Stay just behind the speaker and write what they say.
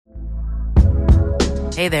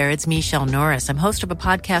Hey there, it's Michelle Norris. I'm host of a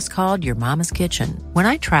podcast called Your Mama's Kitchen. When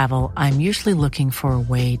I travel, I'm usually looking for a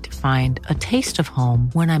way to find a taste of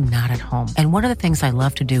home when I'm not at home. And one of the things I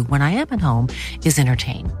love to do when I am at home is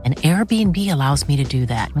entertain. And Airbnb allows me to do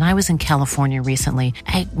that. When I was in California recently,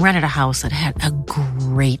 I rented a house that had a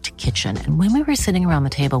great kitchen. And when we were sitting around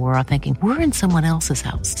the table, we were all thinking, we're in someone else's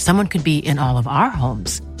house. Someone could be in all of our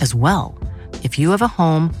homes as well. If you have a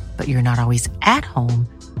home, but you're not always at home,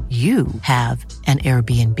 you have an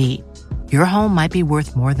Airbnb. Your home might be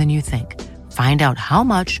worth more than you think. Find out how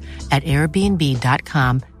much at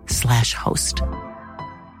airbnb.com/host.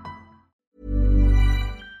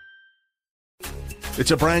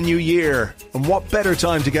 It's a brand new year, and what better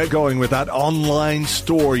time to get going with that online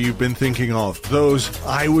store you've been thinking of? Those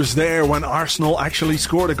 "I was there when Arsenal actually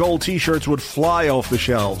scored a goal" t-shirts would fly off the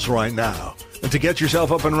shelves right now. And to get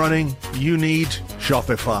yourself up and running, you need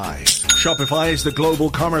Shopify. Shopify is the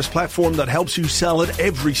global commerce platform that helps you sell at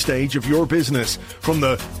every stage of your business. From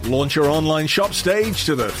the launch your online shop stage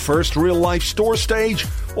to the first real-life store stage,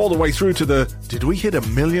 all the way through to the "did we hit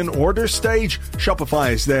 1 million orders" stage,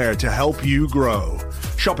 Shopify is there to help you grow.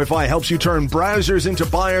 Shopify helps you turn browsers into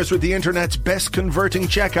buyers with the internet's best converting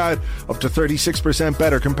checkout, up to 36%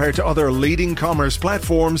 better compared to other leading commerce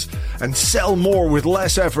platforms, and sell more with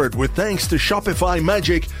less effort with thanks to Shopify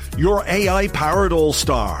Magic, your AI-powered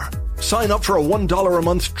all-star. Sign up for a $1 a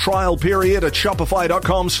month trial period at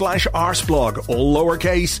shopify.com/arsblog, all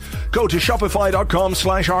lowercase. Go to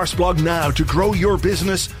shopify.com/arsblog now to grow your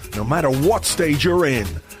business no matter what stage you're in.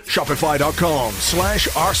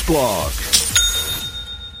 Shopify.com/arsblog.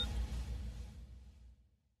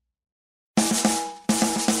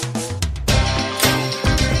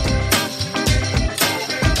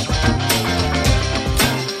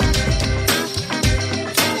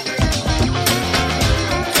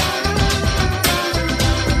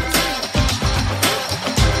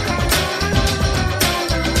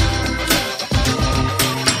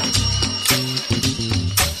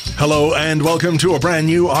 Hello and welcome to a brand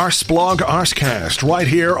new Arsblog Arscast right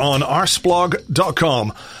here on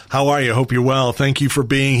arsblog.com. How are you? Hope you're well. Thank you for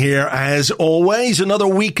being here. As always, another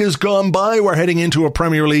week has gone by. We're heading into a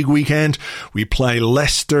Premier League weekend. We play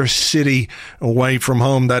Leicester City away from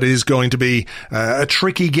home. That is going to be a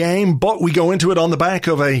tricky game, but we go into it on the back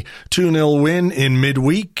of a 2-0 win in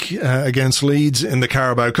midweek against Leeds in the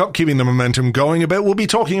Carabao Cup, keeping the momentum going a bit. We'll be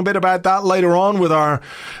talking a bit about that later on with our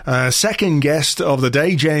second guest of the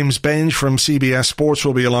day, James Benge from CBS Sports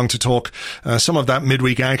will be along to talk some of that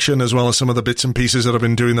midweek action as well as some of the bits and pieces that have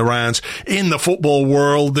been doing the rounds in the football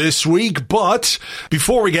world this week. But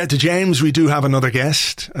before we get to James, we do have another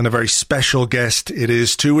guest, and a very special guest it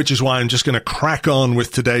is too, which is why I'm just going to crack on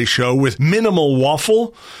with today's show with minimal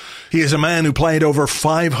waffle. He is a man who played over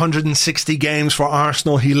 560 games for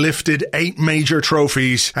Arsenal. He lifted 8 major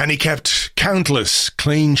trophies and he kept countless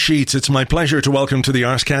clean sheets. It's my pleasure to welcome to the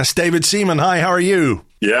Arscast David Seaman. Hi, how are you?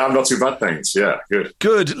 Yeah, I'm not too bad, thanks. Yeah, good.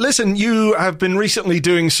 Good. Listen, you have been recently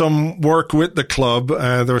doing some work with the club.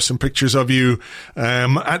 There were some pictures of you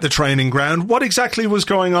at the training ground. What exactly was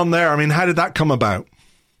going on there? I mean, how did that come about?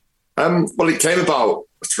 Well, it came about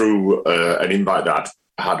through an invite that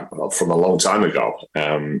I had from a long time ago.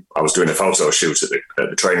 I was doing a photo shoot at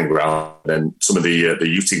the training ground, and some of the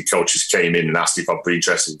youth team coaches came in and asked if I'd be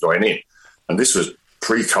interested in going in. And this was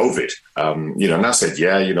pre-COVID, and I said,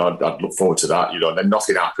 yeah, I'd look forward to that, and then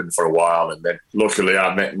nothing happened for a while. And then luckily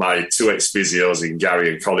I met my 2 ex-physios in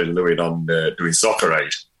Gary and Colin Lewin on doing Soccer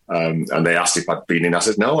Aid. And they asked if I'd been in. I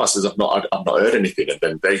said, no, I've not heard anything. And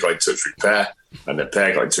then they got in touch with Per, and then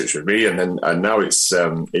Per got in touch with me. And now it's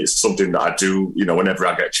something that I do, whenever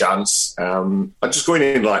I get a chance. I'm just going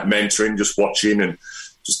in like mentoring, just watching, and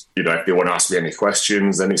just, if they want to ask me any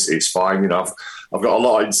questions, then it's fine. I've got a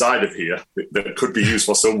lot inside of here that could be used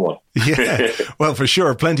for someone. Yeah, well, for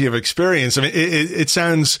sure. Plenty of experience. I mean, it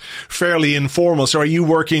sounds fairly informal. So are you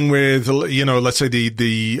working with, let's say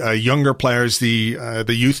the younger players, the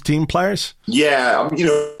youth team players? Yeah,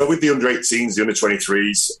 with the under-18s, the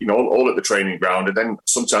under-23s, all at the training ground. And then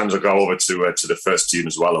sometimes I go over to the first team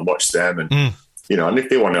as well and watch them. And, and if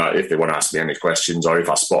they want to ask me any questions, or if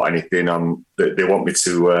I spot anything, they want me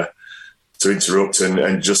to interrupt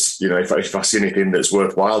and just, if I see anything that's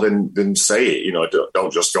worthwhile, then say it.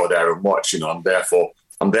 Don't just go there and watch. I'm there for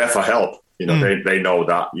help. They know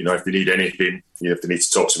that. If they need anything, if they need to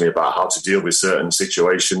talk to me about how to deal with certain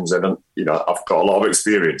situations, and I've got a lot of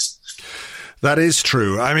experience. That is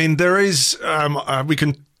true. I mean, there is. We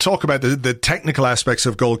can talk about the technical aspects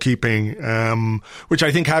of goalkeeping, which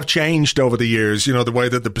I think have changed over the years. You know, the way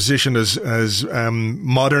that the position has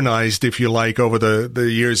modernized, if you like, over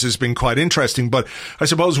the years has been quite interesting. But I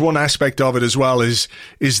suppose one aspect of it as well is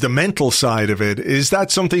the mental side of it. Is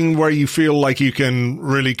that something where you feel like you can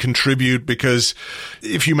really contribute? Because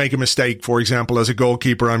if you make a mistake, for example, as a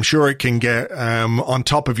goalkeeper, I'm sure it can get on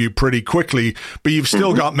top of you pretty quickly, but you've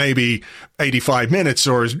still got maybe 85 minutes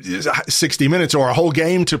or 60 minutes or a whole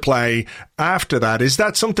game to play after that. Is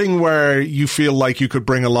that something where you feel like you could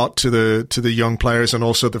bring a lot to the young players and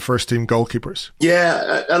also the first team goalkeepers?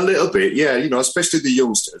 Yeah, a little bit. Yeah, you know, especially the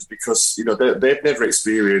youngsters, because, you know, they've never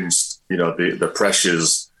experienced, you know, the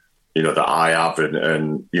pressures, you know, that I have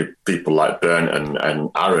and you know, people like Bernd and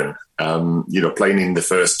Aaron. You know, playing in the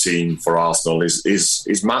first team for Arsenal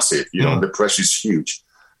is massive. You know, and the pressure's huge.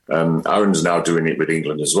 Aaron's now doing it with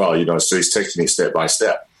England as well, you know, so he's taking it step by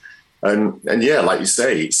step. And yeah, like you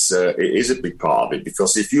say, it is a big part of it,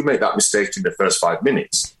 because if you make that mistake in the first 5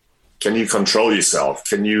 minutes, can you control yourself?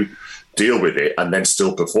 Can you deal with it and then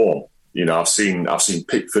still perform? You know, I've seen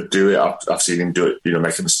Pickford do it. I've seen him do it, you know,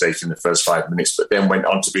 make a mistake in the first 5 minutes, but then went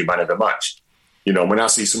on to be man of the match. You know, when I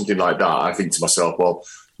see something like that, I think to myself, well,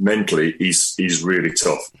 mentally, he's really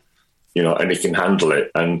tough, you know, and he can handle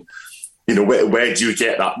it. And, you know, where do you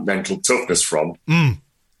get that mental toughness from?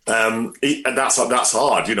 And that's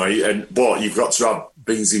hard, you know. But you've got to have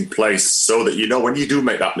things in place so that, you know, when you do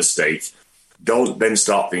make that mistake, don't then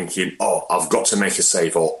start thinking, oh, I've got to make a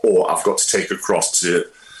save or I've got to take a cross to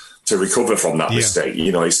recover from that mistake.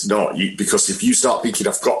 You know, it's not because if you start thinking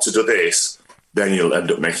I've got to do this, then you'll end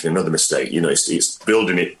up making another mistake. You know, it's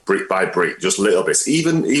building it brick by brick, just little bits,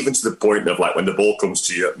 even to the point of like when the ball comes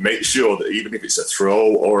to you, make sure that even if it's a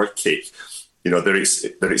throw or a kick, you know, that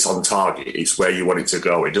it's on target. It's where you want it to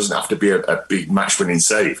go. It doesn't have to be a big match-winning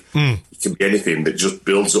save. It can be anything that just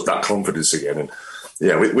builds up that confidence again. And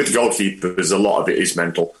yeah, with goalkeepers, a lot of it is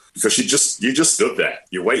mental, because you just stood there.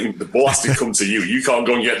 You're waiting. The ball has to come to you. You can't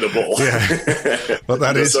go and get the ball. Yeah, but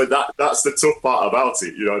that is so that's the tough part about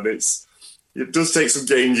it. You know, and it does take some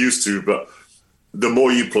getting used to, but the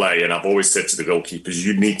more you play, and I've always said to the goalkeepers,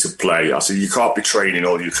 you need to play. I said, you can't be training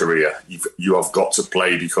all your career. You have got to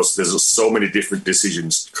play, because there's so many different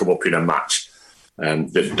decisions come up in a match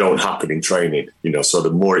that don't happen in training. You know, so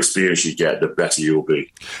the more experience you get, the better you'll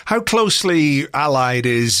be. How closely allied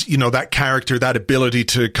is, you know, that character, that ability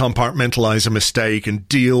to compartmentalize a mistake and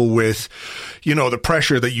deal with, you know, the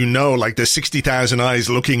pressure that, you know, like the 60,000 eyes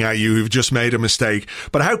looking at you who've just made a mistake.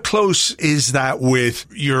 But how close is that with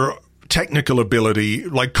your technical ability,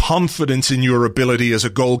 like confidence in your ability as a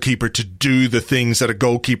goalkeeper to do the things that a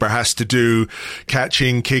goalkeeper has to do,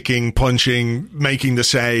 catching, kicking, punching, making the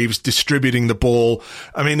saves, distributing the ball?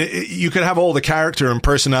 I mean, you could have all the character and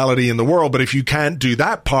personality in the world, but if you can't do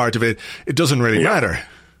that part of it, it doesn't really matter.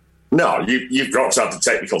 No, you've got to have the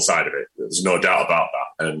technical side of it. There's no doubt about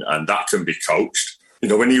that. And that can be coached. You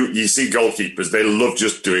know, when you see goalkeepers, they love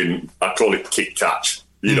just doing, I call it kick-catch.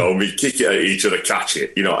 You know, we kick it at each other, catch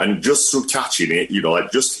it, you know, and just through catching it, you know,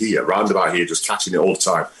 like just here, round about here, just catching it all the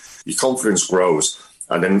time, your confidence grows.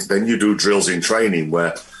 And then you do drills in training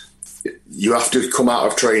where you have to come out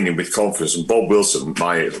of training with confidence. And Bob Wilson,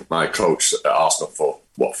 my coach at Arsenal for,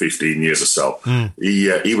 15 years or so,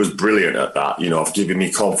 he was brilliant at that, you know, of giving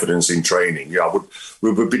me confidence in training. Yeah,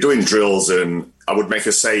 we would be doing drills and I would make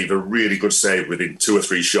a really good save within 2 or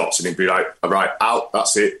 3 shots, and he'd be like, all right, out,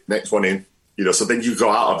 that's it, next one in. You know, so then you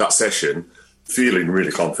go out of that session feeling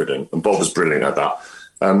really confident, and Bob was brilliant at that.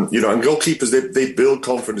 You know, and goalkeepers, they build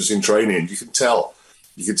confidence in training. You can tell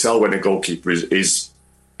when a goalkeeper is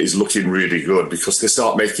looking really good, because they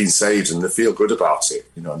start making saves and they feel good about it.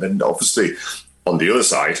 You know, and then obviously on the other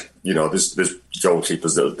side, you know, there's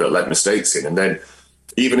goalkeepers that let mistakes in, and then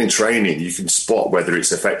even in training, you can spot whether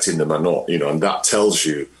it's affecting them or not. You know, and that tells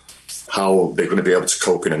you how they're going to be able to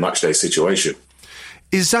cope in a matchday situation.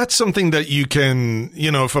 Is that something that you can,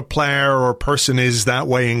 you know, if a player or person is that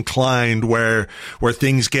way inclined where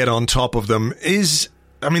things get on top of them,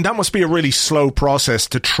 that must be a really slow process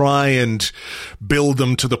to try and build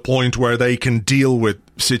them to the point where they can deal with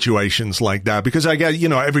situations like that. Because I get, you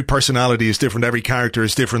know, every personality is different. Every character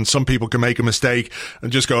is different. Some people can make a mistake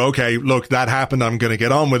and just go, okay, look, that happened. I'm going to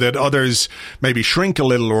get on with it. Others maybe shrink a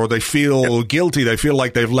little, or they feel guilty. They feel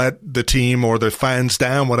like they've let the team or the fans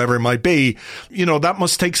down, whatever it might be. You know, that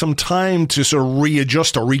must take some time to sort of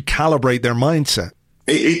readjust or recalibrate their mindset.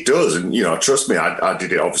 It does, and you know, trust me, I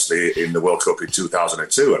did it obviously in the World Cup in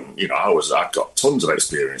 2002, and you know, I got tons of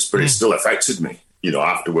experience, but it still affected me. You know,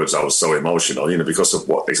 afterwards I was so emotional, you know, because of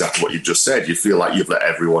exactly what you just said. You feel like you've let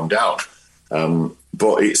everyone down,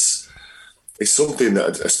 but it's it's something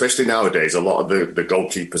that, especially nowadays, a lot of the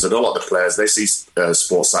goalkeepers and a lot of the players, they see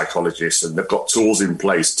sports psychologists and they've got tools in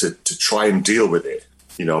place to try and deal with it,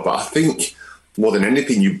 But I think more than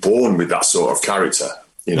anything, you're born with that sort of character,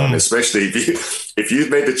 and especially if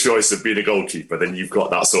you've made the choice of being a goalkeeper, then you've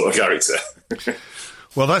got that sort of character.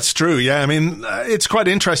 Well, that's true. Yeah, I mean, it's quite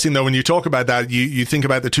interesting, though, when you talk about that. You think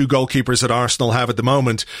about the two goalkeepers that Arsenal have at the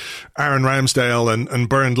moment, Aaron Ramsdale and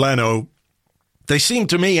Bernd Leno. They seem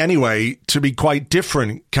to me, anyway, to be quite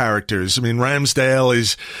different characters. I mean, Ramsdale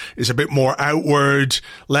is a bit more outward,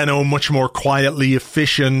 Leno much more quietly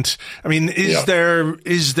efficient. I mean, is there,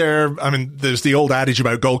 I mean, there's the old adage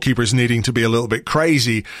about goalkeepers needing to be a little bit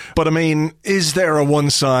crazy, but I mean, is there a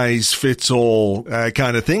one-size-fits-all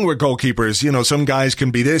kind of thing with goalkeepers? Some guys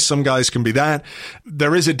can be this, some guys can be that.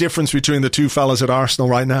 There is a difference between the two fellas at Arsenal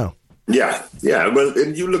right now. Yeah. Well,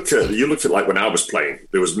 and you look at like when I was playing,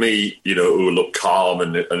 there was me, who looked calm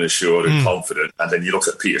and assured and confident, and then you look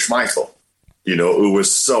at Peter Schmeichel, who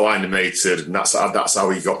was so animated, and that's how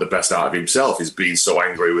he got the best out of himself, is being so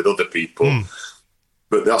angry with other people.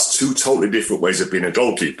 But that's two totally different ways of being a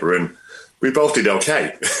goalkeeper, and we both did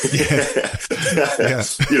okay. Yeah.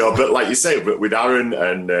 But like you say, but with Aaron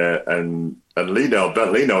and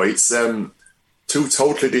Leno, it's two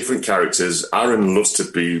totally different characters. Aaron loves to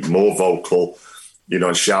be more vocal,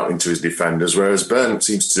 and shouting to his defenders, whereas Bernd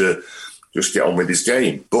seems to just get on with his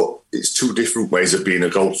game. But it's two different ways of being a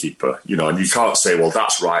goalkeeper, and you can't say, well,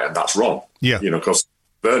 that's right and that's wrong. Yeah. Because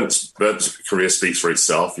Bernd's career speaks for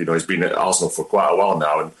itself. He's been at Arsenal for quite a while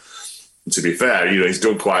now, and to be fair, he's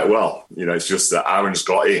done quite well. It's just that Aaron's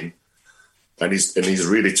got in. And he's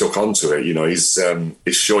really took onto it.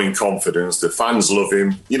 He's showing confidence. The fans love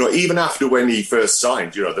him. Even after when he first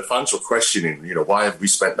signed, the fans were questioning, why have we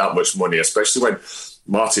spent that much money? Especially when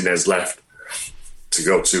Martinez left to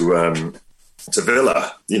go to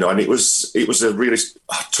Villa. And it was a really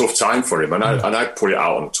tough time for him. And I put it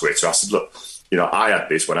out on Twitter. I said, look, I had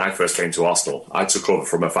this when I first came to Arsenal. I took over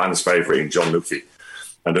from a fan's favourite in John Luki.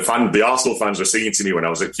 And the Arsenal fans were singing to me when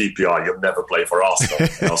I was at QPR, "You'll never play for Arsenal."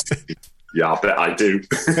 And I was thinking, yeah, I bet I do.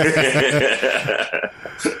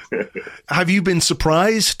 Have you been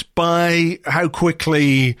surprised by how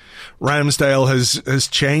quickly Ramsdale has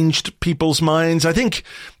changed people's minds? I think,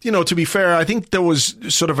 to be fair, I think there was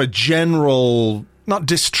sort of a general, not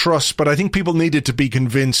distrust, but I think people needed to be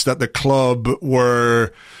convinced that the club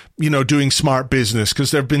were, doing smart business,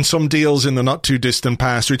 because there have been some deals in the not too distant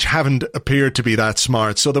past which haven't appeared to be that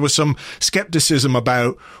smart. So there was some skepticism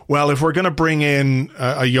about, well, if we're going to bring in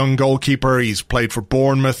a young goalkeeper, he's played for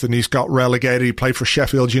Bournemouth and he's got relegated. He played for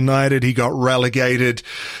Sheffield United. He got relegated.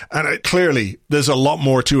 And clearly there's a lot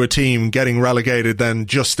more to a team getting relegated than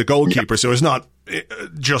just the goalkeeper. So it's not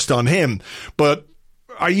just on him. But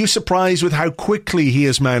are you surprised with how quickly he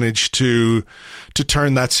has managed to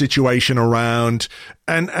turn that situation around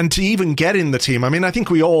and to even get in the team? I mean, I think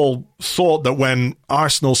we all thought that when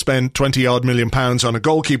Arsenal spent 20-odd million pounds on a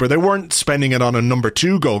goalkeeper, they weren't spending it on a number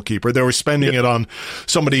two goalkeeper. They were spending it on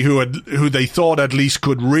somebody who they thought at least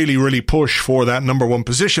could really, really push for that number one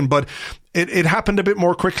position. But it happened a bit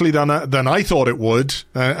more quickly than I thought it would,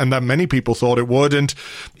 and that many people thought it would. And,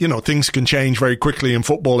 things can change very quickly in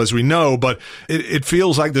football, as we know, but it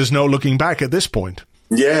feels like there's no looking back at this point.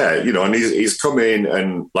 Yeah, and he's come in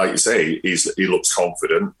and, like you say, he looks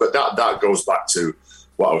confident. But that goes back to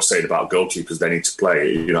what I was saying about goalkeepers. They need to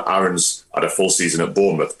play. Aaron's had a full season at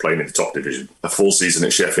Bournemouth playing in the top division, a full season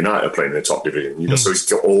at Sheffield United playing in the top division. So he's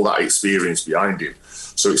got all that experience behind him.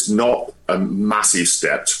 So it's not a massive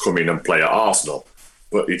step to come in and play at Arsenal,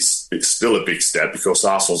 but it's still a big step because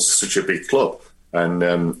Arsenal's such a big club.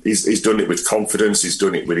 And he's done it with confidence. He's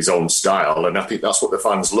done it with his own style. And I think that's what the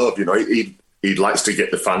fans love. He likes to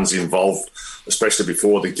get the fans involved, especially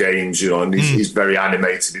before the games, and he's very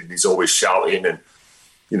animated and he's always shouting. And,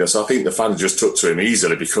 so I think the fans just took to him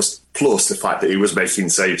easily because plus the fact that he was making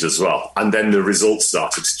saves as well. And then the results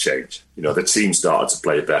started to change. The team started to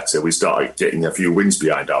play better. We started getting a few wins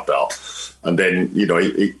behind our belt. And then,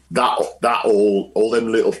 that all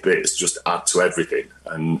them little bits just add to everything.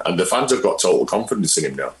 And the fans have got total confidence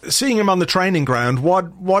in him now. Seeing him on the training ground,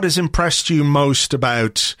 what has impressed you most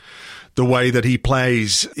about the way that he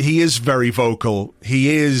plays? He is very vocal.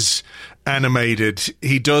 He is animated.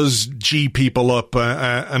 He does G people up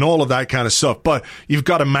and all of that kind of stuff. But you've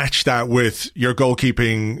got to match that with your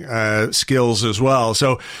goalkeeping skills as well.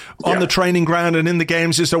 So on the training ground and in the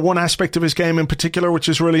games, is there one aspect of his game in particular which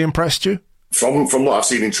has really impressed you? From what I've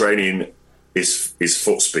seen in training, his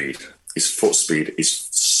foot speed. His foot speed is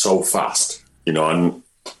so fast, and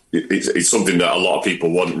it's something that a lot of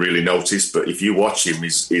people won't really notice. But if you watch him,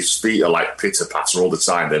 his feet are like pitter-patter all the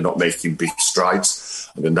time. They're not making big strides.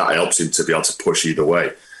 And then that helps him to be able to push either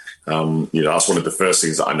way. That's one of the first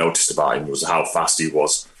things that I noticed about him was how fast he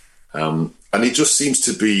was. And he just seems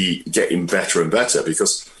to be getting better and better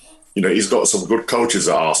because, he's got some good coaches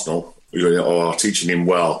at Arsenal who are teaching him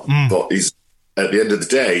well. But at the end of the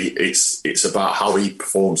day, it's about how he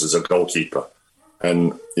performs as a goalkeeper.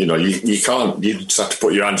 And, you just have to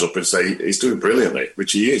put your hands up and say he's doing brilliantly,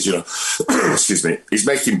 which he is, Excuse me. He's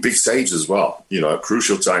making big saves as well, at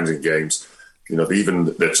crucial times in games. Even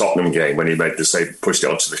the Tottenham game when he made the save, pushed it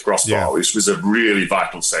onto the crossbar, which was a really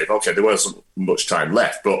vital save. Okay, there wasn't much time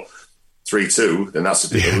left, but 3-2, then that's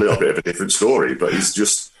a little bit of a different story. But he's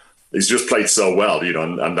just played so well,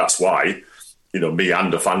 and that's why, me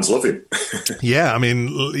and the fans love him. Yeah, I mean,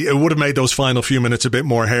 it would have made those final few minutes a bit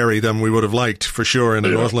more hairy than we would have liked, for sure, in the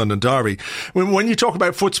North London derby. When you talk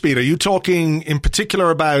about foot speed, are you talking in particular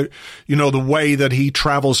about, the way that he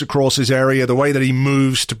travels across his area, the way that he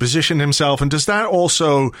moves to position himself? And does that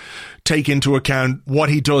also take into account what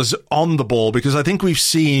he does on the ball? Because I think we've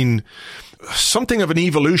seen something of an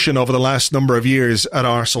evolution over the last number of years at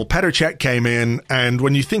Arsenal. Petr Cech came in, and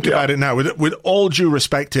when you think about it now, with all due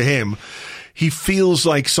respect to him, he feels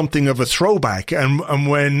like something of a throwback. And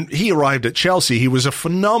when he arrived at Chelsea, he was a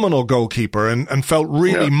phenomenal goalkeeper and felt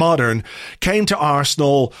really modern. Came to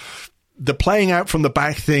Arsenal. The playing out from the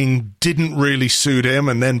back thing didn't really suit him.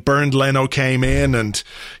 And then Bernd Leno came in and,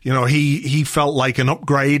 he felt like an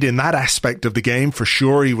upgrade in that aspect of the game for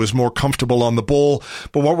sure. He was more comfortable on the ball.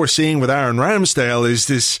 But what we're seeing with Aaron Ramsdale is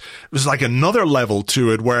it was like another level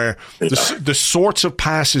to it where the sorts of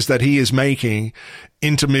passes that he is making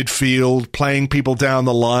into midfield, playing people down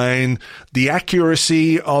the line, the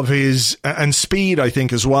accuracy of his, and speed, I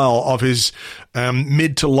think, as well, of his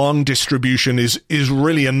mid to long distribution is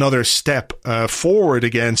really another step forward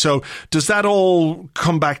again. So does that all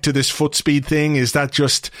come back to this foot speed thing? Is that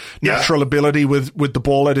just natural ability with the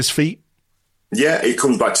ball at his feet? Yeah, it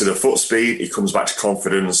comes back to the foot speed. It comes back to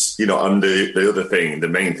confidence. And the other thing, the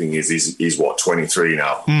main thing is he's 23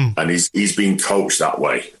 now, and he's been coached that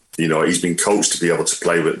way. He's been coached to be able to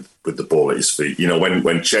play with the ball at his feet.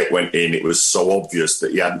 When Cech went in, it was so obvious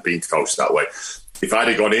that he hadn't been coached that way. If I'd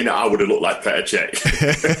have gone in, I would have looked like Petr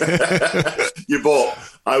Cech. But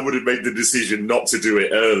I would have made the decision not to do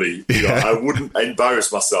it early. I wouldn't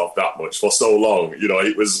embarrass myself that much for so long.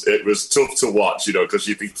 It was tough to watch, because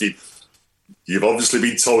you're thinking, you've obviously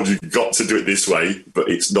been told you've got to do it this way, but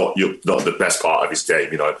it's not the best part of his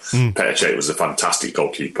game. Petr Cech was a fantastic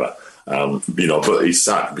goalkeeper. But he's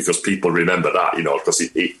sad because people remember that, because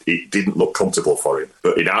it didn't look comfortable for him.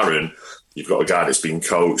 But in Aaron, you've got a guy that's been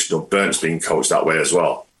coached, Bernd's been coached that way as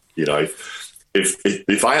well.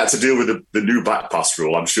 If I had to deal with the new back pass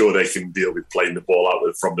rule, I'm sure they can deal with playing the ball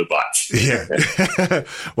out from the back. Yeah.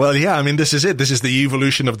 Well, yeah, I mean, this is it. This is the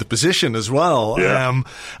evolution of the position as well. Yeah.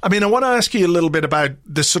 I want to ask you a little bit about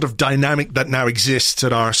this sort of dynamic that now exists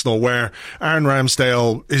at Arsenal where Aaron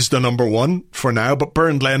Ramsdale is the number one for now, but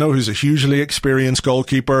Bernd Leno, who's a hugely experienced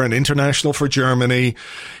goalkeeper, an international for Germany,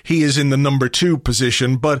 he is in the number 2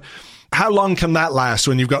 position. But how long can that last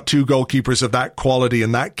when you've got 2 goalkeepers of that quality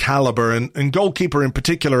and that caliber? And goalkeeper in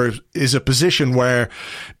particular is a position where,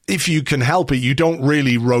 if you can help it, you don't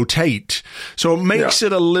really rotate. So it makes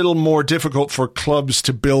it a little more difficult for clubs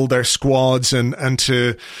to build their squads and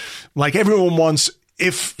to, like, everyone wants,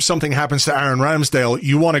 if something happens to Aaron Ramsdale,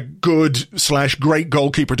 you want a good/great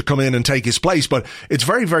goalkeeper to come in and take his place. But it's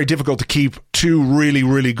very, very difficult to keep 2 really,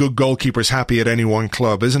 really good goalkeepers happy at any one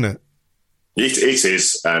club, isn't it? It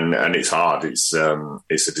is, and it's hard. It's a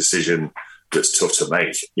decision that's tough to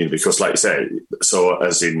make, because, like you say, so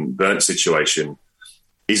as in Bernd's situation,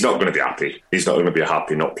 he's not going to be happy. He's not going to be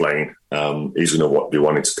happy not playing. He's going to be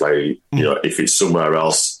wanting to play. If it's somewhere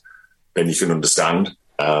else, then you can understand.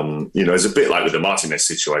 It's a bit like with the Martinez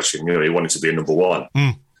situation. He wanted to be a number 1,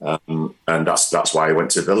 and that's why he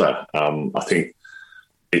went to Villa. I think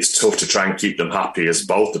it's tough to try and keep them happy as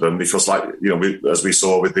both of them because, as we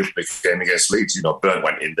saw with the game against Leeds, Bernd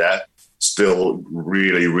went in there, still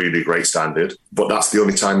really, really great standard. But that's the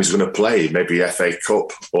only time he's going to play, maybe FA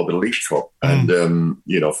Cup or the League Cup. And,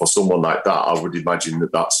 for someone like that, I would imagine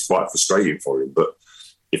that that's quite frustrating for him. But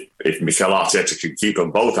if Mikel Arteta can keep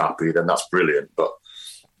them both happy, then that's brilliant. But,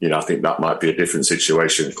 I think that might be a different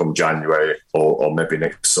situation come January or maybe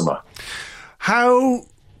next summer. How...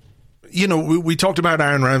 we talked about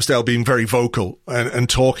Aaron Ramsdale being very vocal and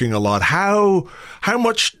talking a lot. How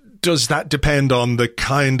much does that depend on the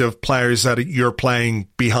kind of players that you're playing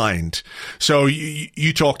behind? So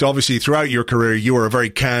you talked, obviously, throughout your career, you were a very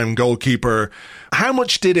calm goalkeeper. How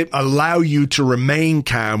much did it allow you to remain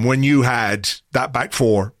calm when you had that back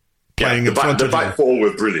four playing in front of you? The back four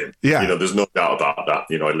were brilliant. Yeah. You know, there's no doubt about that.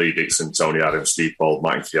 You know, Lee Dixon, Tony Adams, Steve Bold,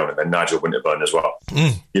 Mike Keown, and then Nigel Winterburn as well.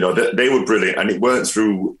 You know, they were brilliant, and it weren't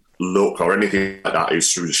through luck or anything like that. It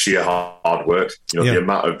was through sheer hard work. You know, the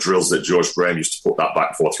amount of drills that George Graham used to put that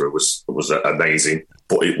back four through was amazing,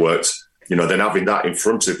 but it worked. You know, then having that in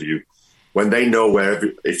front of you, when they know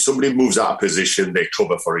if somebody moves out of position, they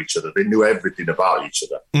cover for each other. They knew everything about each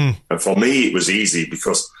other. And for me, it was easy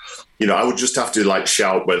because, you know, I would just have to like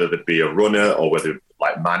shout whether there'd be a runner or whether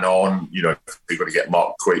like man on, you know, if you've got to get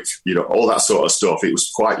marked quick, you know, all that sort of stuff. It was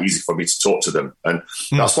quite easy for me to talk to them. And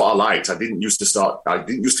that's what I liked. I didn't used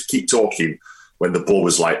to keep talking when the ball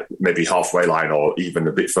was like maybe halfway line or even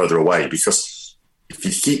a bit further away, because if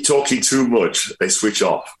you keep talking too much, they switch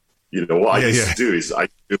off. You know, what I used to do is I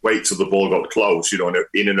would wait till the ball got close, you know,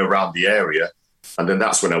 in and around the area. And then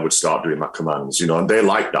that's when I would start doing my commands, you know, and they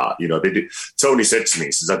like that. You know, they did. Tony said to me,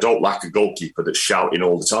 he says, I don't like a goalkeeper that's shouting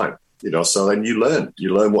all the time, you know, so then you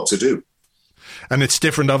learn what to do. And it's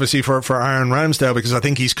different, obviously, for Aaron Ramsdale, because I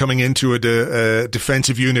think he's coming into a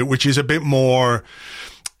defensive unit, which is a bit more,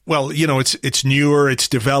 well, you know, it's newer, it's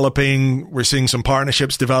developing. We're seeing some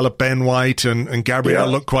partnerships develop. Ben White and Gabriel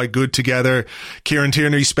look quite good together. Kieran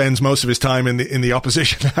Tierney spends most of his time in the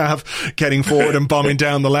opposition half, getting forward and bombing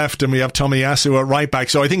down the left, and we have Tomiyasu at right back.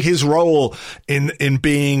 So I think his role in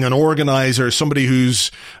being an organizer, somebody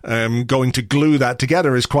who's going to glue that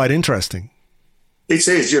together, is quite interesting. It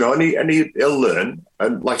is, you know, and he'll learn.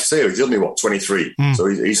 And like I say, he's only, 23? So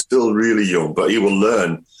he's still really young, but he will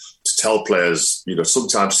learn to tell players, you know,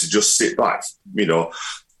 sometimes to just sit back, you know,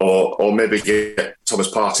 or maybe get Thomas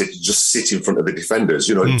Partey to just sit in front of the defenders,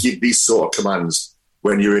 you know, and give these sort of commands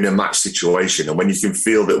when you're in a match situation and when you can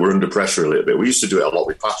feel that we're under pressure a little bit. We used to do it a lot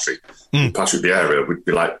with Patrick. Patrick Vieira would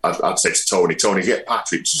be like, I'd say to Tony, get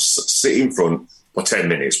Patrick to sit in front for 10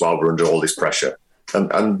 minutes while we're under all this pressure.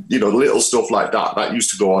 And you know, little stuff like that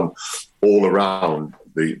used to go on all around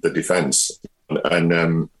the defence.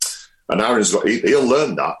 And Aaron's he'll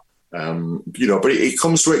learn that. You know, but it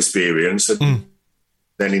comes to experience and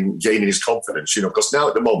then in gaining his confidence, you know, because now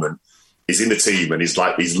at the moment he's in the team and he's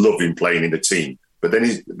loving playing in the team. But then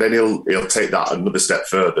he'll take that another step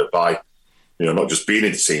further by, you know, not just being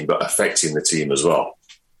in the team but affecting the team as well.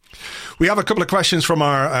 We have a couple of questions from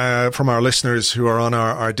our listeners who are on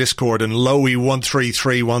our Discord, and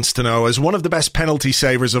Lowy133 wants to know, as one of the best penalty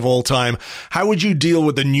savers of all time, how would you deal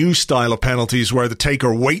with the new style of penalties where the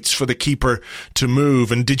taker waits for the keeper to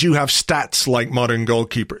move? And did you have stats like modern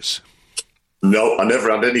goalkeepers? No, I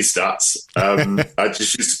never had any stats. I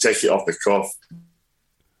just used to take it off the cuff.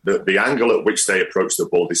 The angle at which they approached the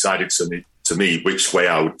ball decided to me which way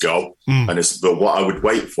I would go. But what I would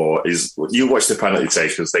wait for is, you watch the penalty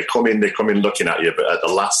takers, they come in looking at you, but at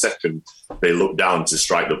the last second they look down to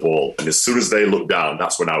strike the ball, and as soon as they look down,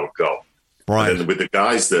 that's when I would go. Right. And then with the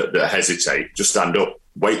guys that hesitate, just stand up,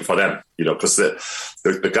 wait for them, you know, because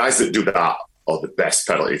the guys that do that are the best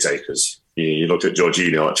penalty takers. You look at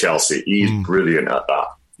Jorginho at Chelsea, he's brilliant at that.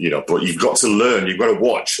 You know, but you've got to learn. You've got to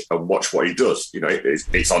watch what he does. You know,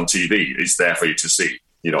 it's on TV. It's there for you to see.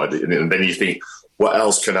 You know, and then you think, what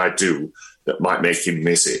else can I do that might make him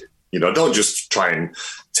miss it? You know, don't just try and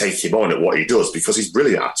take him on at what he does because he's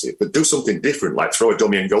brilliant at it, but do something different, like throw a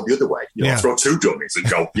dummy and go the other way. You know, throw two dummies and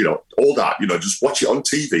go, you know, all that. You know, just watch it on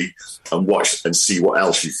TV and watch and see what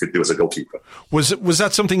else you could do as a goalkeeper. Was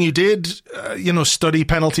that something you did, you know, study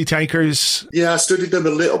penalty takers? Yeah, I studied them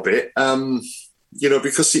a little bit. You know,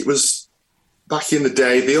 because it was back in the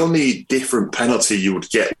day, the only different penalty you would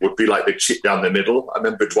get would be like the chip down the middle. I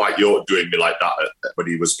remember Dwight York doing me like that when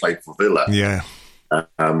he was playing for Villa. Yeah.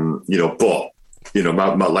 You know, but, you know,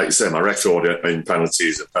 my like you say, my record in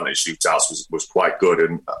penalties and penalty shootouts was quite good.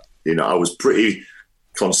 And, you know, I was pretty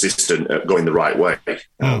consistent at going the right way.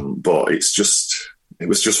 But it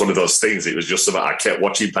was just one of those things. It was just something I kept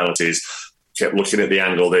watching penalties, kept looking at the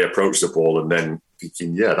angle they approached the ball, and then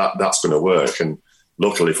thinking, that's going to work. And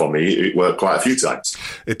luckily for me, it worked quite a few times.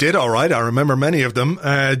 It did, all right. I remember many of them.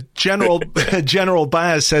 General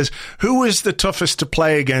Baz says, who was the toughest to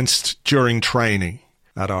play against during training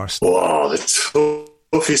at Arsenal? Oh, the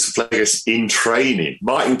toughest to play against in training?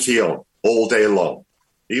 Martin Keown, all day long.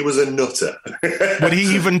 He was a nutter. Would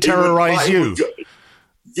he even terrorise you?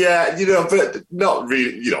 Yeah, you know, but not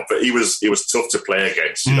really, you know, but he was tough to play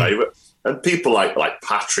against, you know. And people like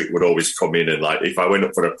Patrick would always come in and, like, if I went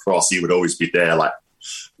up for a cross, he would always be there, like,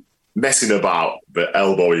 messing about, but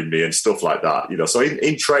elbowing me and stuff like that. So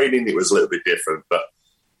in training, it was a little bit different, but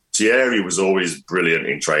Thierry was always brilliant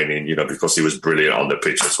in training, because he was brilliant on the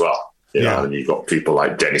pitch as well. And you've got people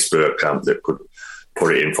like Dennis Bergkamp that could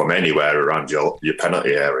put it in from anywhere around your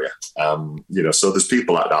penalty area. So there's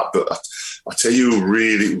people like that. But I tell you, who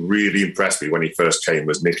really, really impressed me when he first came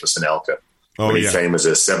was Nicolas Anelka. When he came as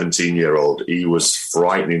a 17-year-old, he was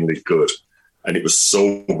frighteningly good. And it was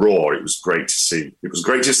so raw. It was great to see. It was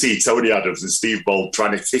great to see Tony Adams and Steve Bold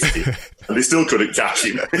trying to kick him, and they still couldn't catch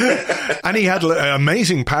him. And he had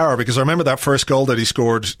amazing power, because I remember that first goal that he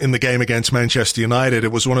scored in the game against Manchester United.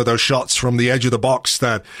 It was one of those shots from the edge of the box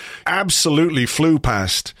that absolutely flew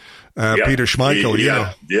past Peter Schmeichel.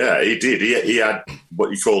 He did. He had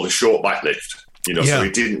what you call the short back lift. So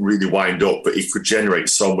he didn't really wind up, but he could generate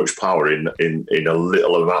so much power in a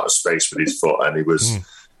little amount of space with his foot, and he was.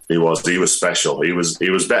 He was special. He was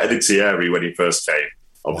better than Thierry when he first came.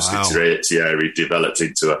 Obviously, Thierry developed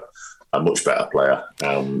into a much better player.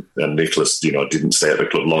 And Nicolas, didn't stay at the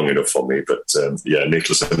club long enough for me. But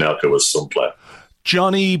Nicolas Anelka was some player.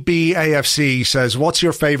 Johnny BAFC says, what's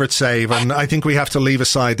your favourite save? And I think we have to leave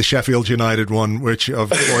aside the Sheffield United one, which of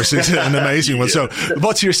course is an amazing one. So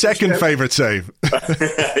what's your second favourite save?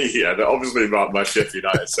 Obviously my Sheffield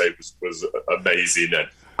United save was amazing.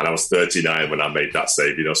 And I was 39 when I made that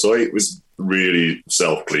save, so it was really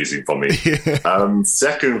self-pleasing for me.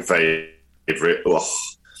 Second favourite,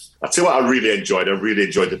 I tell you what I really enjoyed. I really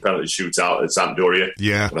enjoyed the penalty shootout at Sampdoria.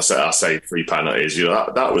 Yeah. And I say 3 penalties,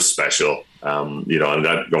 that was special. And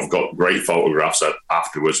I've got great photographs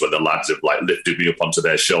afterwards where the lads have lifted me up onto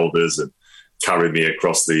their shoulders and carried me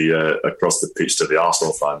across the pitch to the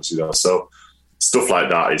Arsenal fans, So stuff like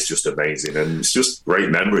that is just amazing. And it's just great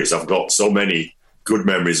memories. I've got so many good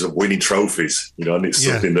memories of winning trophies, and it's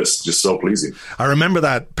something that's just so pleasing. I remember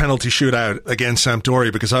that penalty shootout against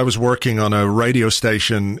Sampdoria because I was working on a radio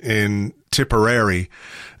station in Tipperary,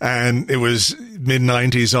 and it was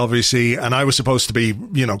mid-90s, obviously, and I was supposed to be,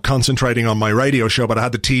 concentrating on my radio show, but I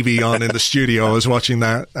had the TV on in the studio. I was watching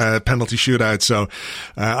that penalty shootout, so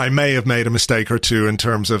I may have made a mistake or two in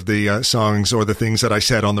terms of the songs or the things that I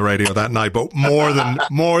said on the radio that night, but more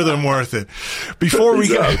than worth it. Before we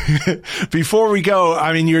go,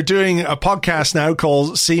 I mean, you're doing a podcast now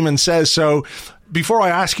called Seaman Says, so before I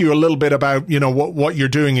ask you a little bit about, what you're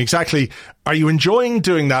doing exactly, are you enjoying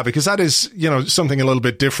doing that? Because that is, something a little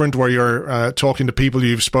bit different where you're talking to people.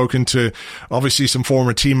 You've spoken to obviously some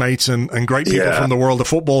former teammates and great people from the world of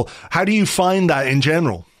football. How do you find that in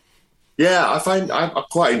general? Yeah, I find I'm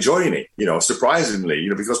quite enjoying it, surprisingly,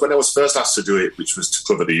 because when I was first asked to do it, which was to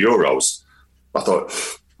cover the Euros, I thought,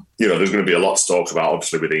 there's going to be a lot to talk about,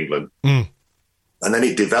 obviously, with England. And then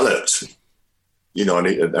it developed.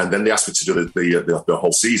 And then they asked me to do the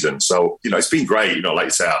whole season. So, it's been great. Like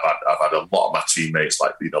you say, I've had a lot of my teammates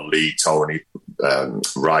like, Lee, Tony,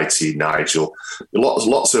 Righty, Nigel.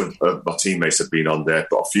 Lots of my teammates have been on there,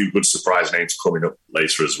 but a few good surprise names coming up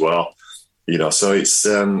later as well. So it's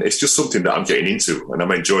just something that I'm getting into, and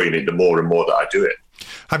I'm enjoying it the more and more that I do it.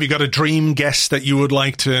 Have you got a dream guest that you would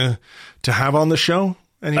like to have on the show?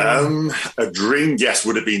 A dream guest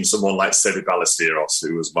would have been someone like Seve Ballesteros,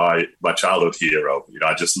 who was my childhood hero.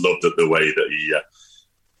 I just loved the way that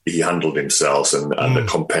he handled himself and the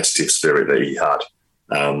competitive spirit that he had.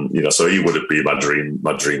 So he would have been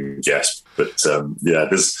my dream guest. But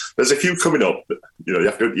there's a few coming up. You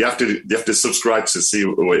have to subscribe to see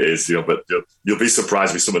who it is. But you'll be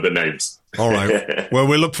surprised with some of the names. All right. Well,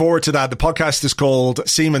 we look forward to that. The podcast is called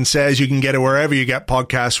Seaman Says. You can get it wherever you get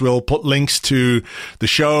podcasts. We'll put links to the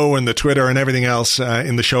show and the Twitter and everything else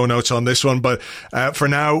in the show notes on this one. But for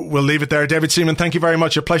now, we'll leave it there. David Seaman, thank you very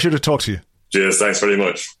much. A pleasure to talk to you. Cheers. Thanks very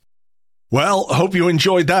much. Well, hope you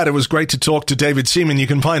enjoyed that. It was great to talk to David Seaman. You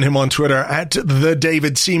can find him on Twitter at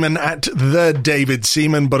 @TheDavidSeaman,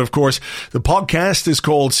 @TheDavidSeaman. But of course, the podcast is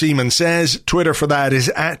called Seaman Says. Twitter for that is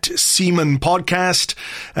 @SeamanPodcast.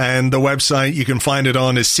 And the website you can find it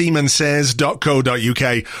on is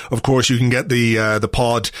seamansays.co.uk. Of course, you can get the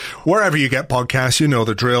pod wherever you get podcasts. You know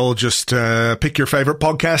the drill. Just pick your favorite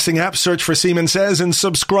podcasting app, search for Seaman Says, and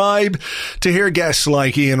subscribe to hear guests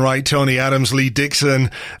like Ian Wright, Tony Adams, Lee Dixon,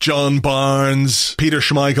 John Barnes, Peter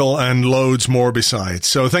Schmeichel, and loads more besides.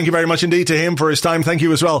 So thank you very much indeed to him for his time. Thank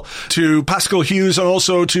you as well to Pascal Hughes and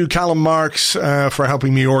also to Callum Marks for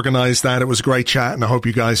helping me organise that. It was a great chat, and I hope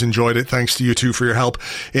you guys enjoyed it. Thanks to you two for your help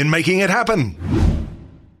in making it happen.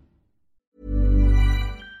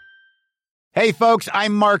 Hey folks,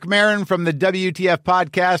 I'm Mark Maron from the WTF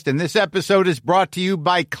Podcast, and this episode is brought to you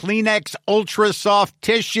by Kleenex Ultra Soft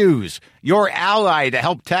Tissues. your ally to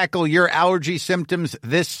help tackle your allergy symptoms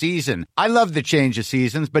this season. I love the change of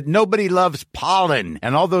seasons, but nobody loves pollen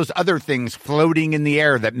and all those other things floating in the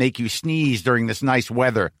air that make you sneeze during this nice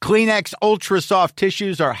weather. Kleenex Ultra Soft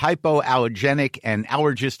Tissues are hypoallergenic and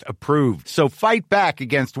allergist approved. So fight back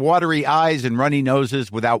against watery eyes and runny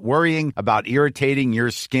noses without worrying about irritating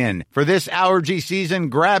your skin. For this allergy season,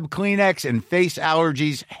 grab Kleenex and face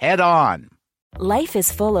allergies head on. Life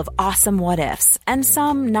is full of awesome what-ifs, and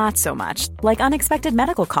some not so much, like unexpected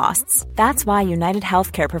medical costs. That's why United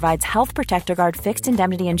Healthcare provides Health Protector Guard fixed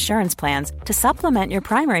indemnity insurance plans to supplement your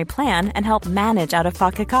primary plan and help manage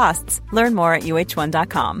out-of-pocket costs. Learn more at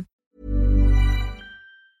uh1.com.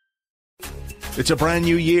 It's a brand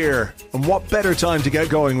new year, and what better time to get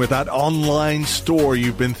going with that online store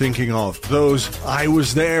you've been thinking of? Those "I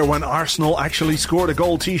was there when Arsenal actually scored a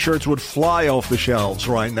goal" t-shirts would fly off the shelves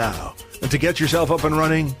right now. And to get yourself up and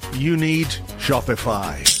running, you need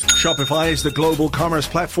Shopify. Shopify is the global commerce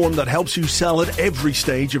platform that helps you sell at every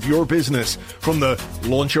stage of your business. From the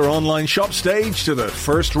launch your online shop stage to the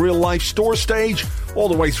first real-life store stage, all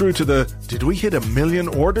the way through to the "did we hit 1 million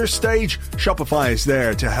orders" stage, Shopify is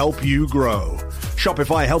there to help you grow.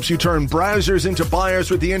 Shopify helps you turn browsers into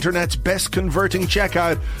buyers with the internet's best converting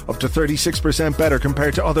checkout, up to 36% better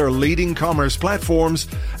compared to other leading commerce platforms,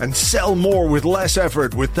 and sell more with less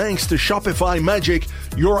effort with thanks to Shopify Magic,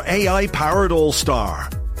 your AI-powered all-star.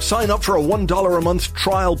 Sign up for a $1 a month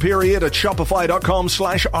trial period at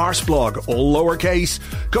shopify.com/arsblog, all lowercase.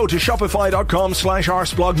 Go to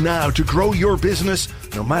shopify.com/arsblog now to grow your business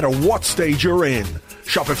no matter what stage you're in.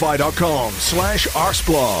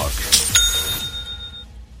 Shopify.com/arsblog.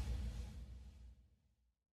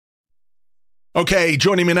 Okay,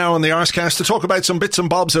 joining me now on the Arscast to talk about some bits and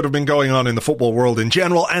bobs that have been going on in the football world in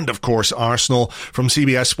general, and of course Arsenal, from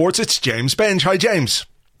CBS Sports, it's James Benge. Hi, James.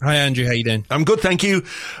 Hi, Andrew. How you doing? I'm good, thank you.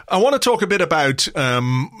 I want to talk a bit about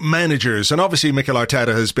managers, and obviously Mikel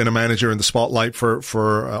Arteta has been a manager in the spotlight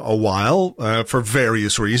for a while, for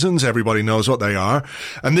various reasons. Everybody knows what they are.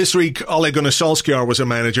 And this week, Ole Gunnar Solskjaer was a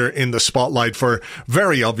manager in the spotlight for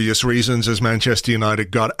very obvious reasons, as Manchester United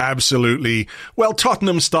got absolutely, well,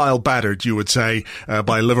 Tottenham-style battered, you would say,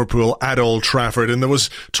 by Liverpool at Old Trafford. And there was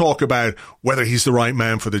talk about whether he's the right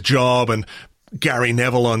man for the job, and Gary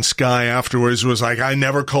Neville on Sky afterwards was like, "I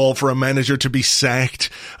never call for a manager to be sacked."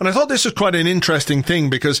 And I thought this was quite an interesting thing,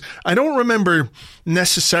 because I don't remember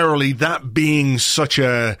necessarily that being such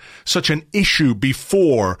an issue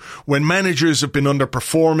before. When managers have been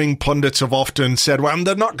underperforming, pundits have often said, well,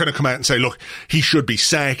 they're not going to come out and say, look, he should be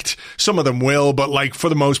sacked. Some of them will, but like for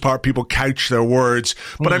the most part, people couch their words.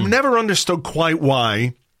 But I've never understood quite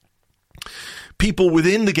why people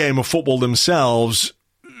within the game of football themselves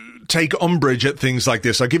take umbrage at things like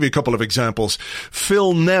this. I'll give you a couple of examples.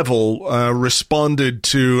 Phil Neville responded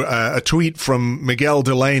to a tweet from Miguel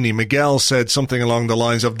Delaney. Miguel said something along the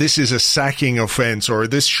lines of, "This is a sacking offence," or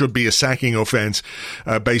 "This should be a sacking offence,"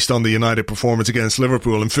 based on the United performance against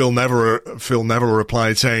Liverpool. And Phil Neville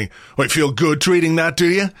replied saying, "Oh, you feel good tweeting that, do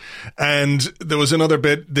you?" And there was another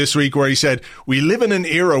bit this week where he said, "We live in an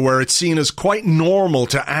era where it's seen as quite normal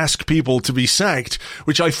to ask people to be sacked,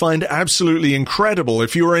 which I find absolutely incredible.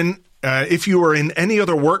 If you were in any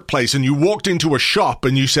other workplace and you walked into a shop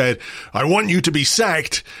and you said, 'I want you to be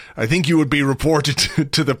sacked,' I think you would be reported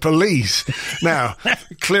to the police." Now,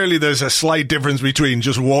 clearly there's a slight difference between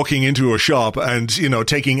just walking into a shop and,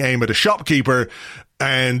 taking aim at a shopkeeper,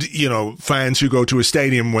 and, fans who go to a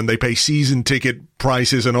stadium when they pay season ticket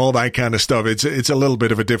prices and all that kind of stuff. It's a little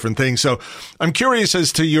bit of a different thing. So I'm curious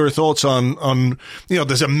as to your thoughts on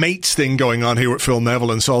there's a mates thing going on here with Phil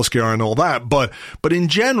Neville and Solskjaer and all that. But in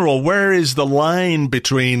general, where is the line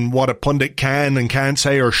between what a pundit can and can't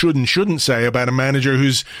say, or should and shouldn't say, about a manager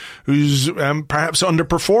who's perhaps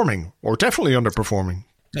underperforming, or definitely underperforming?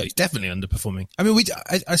 No, he's definitely underperforming. I mean,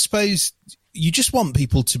 I suppose you just want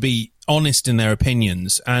people to be honest in their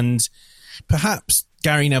opinions, and perhaps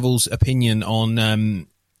Gary Neville's opinion on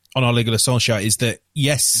Ole Gunnar Solskjaer is that,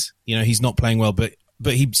 yes, he's not playing well, but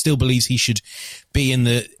he still believes he should be in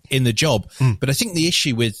the job. But I think the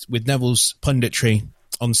issue with Neville's punditry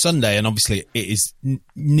on Sunday, and obviously it is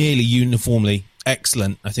nearly uniformly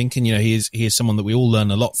excellent, I think, and he is someone that we all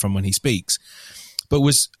learn a lot from when he speaks, but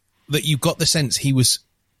was that you got the sense he was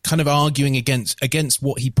kind of arguing against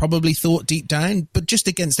what he probably thought deep down, but just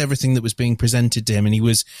against everything that was being presented to him, and he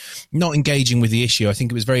was not engaging with the issue. I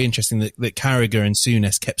think it was very interesting that Carragher and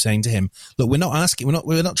Souness kept saying to him, "Look, we're not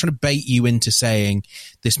trying to bait you into saying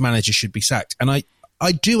this manager should be sacked." And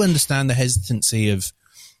I do understand the hesitancy of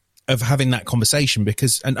having that conversation,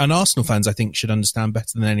 because and Arsenal fans, I think, should understand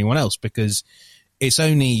better than anyone else, because it's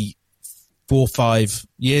only 4 or 5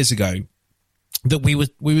 years ago that we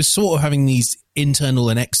were sort of having these internal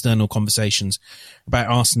and external conversations about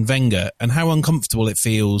Arsene Wenger and how uncomfortable it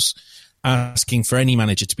feels asking for any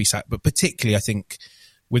manager to be sacked. But particularly, I think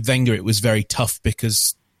with Wenger, it was very tough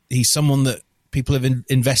because he's someone that people have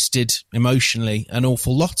invested emotionally an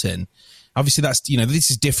awful lot in. Obviously, that's, you know, this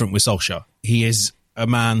is different with Solskjaer. He is a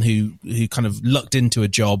man who kind of lucked into a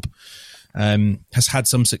job, has had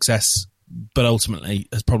some success, but ultimately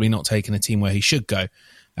has probably not taken a team where he should go.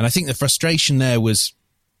 And I think the frustration there was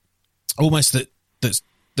almost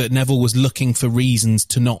that Neville was looking for reasons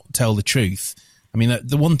to not tell the truth. I mean,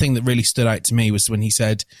 the one thing that really stood out to me was when he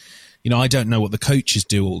said, you know, I don't know what the coaches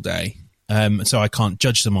do all day, so I can't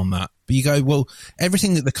judge them on that. But you go, well,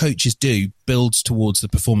 everything that the coaches do builds towards the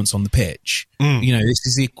performance on the pitch. You know, this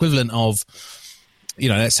is the equivalent of, you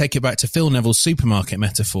know, let's take it back to Phil Neville's supermarket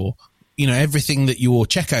metaphor. You know, everything that your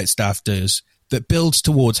checkout staff does that builds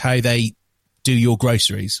towards how they do your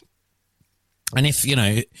groceries. And if, you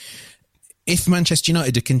know, if Manchester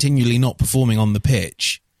United are continually not performing on the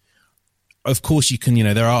pitch, of course you can, you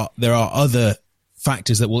know, there are other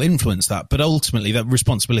factors that will influence that, but ultimately that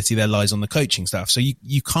responsibility there lies on the coaching staff. So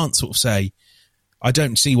you can't sort of say, I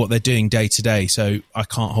don't see what they're doing day to day, so I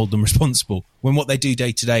can't hold them responsible, when what they do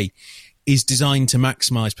day to day is designed to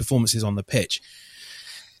maximise performances on the pitch.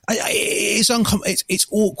 It's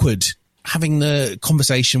awkward having the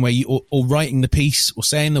conversation where you, or writing the piece or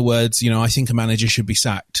saying the words, you know, I think a manager should be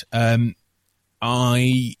sacked.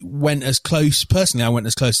 I went as close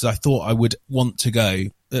as I thought I would want to go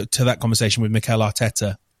to that conversation with Mikel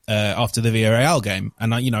Arteta after the Villarreal game.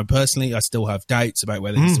 And I personally, I still have doubts about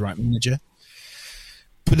whether he's the right manager.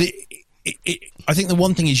 But I think the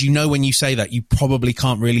one thing is, you know, when you say that, you probably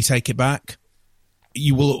can't really take it back.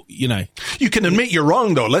 You will, you know. You can admit you're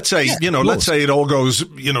wrong, though. Let's say, let's say it all goes,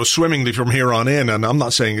 swimmingly from here on in. And I'm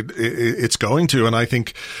not saying it's going to. And I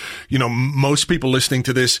think, most people listening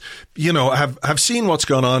to this, have seen what's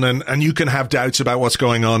gone on, and you can have doubts about what's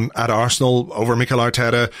going on at Arsenal over Mikel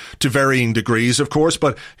Arteta to varying degrees, of course.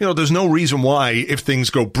 But, there's no reason why, if things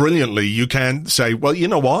go brilliantly, you can't say, well, you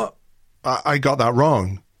know what? I got that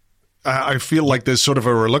wrong. I feel like there's sort of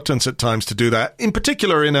a reluctance at times to do that, in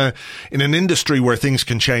particular in an industry where things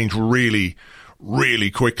can change really, really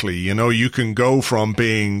quickly. You can go from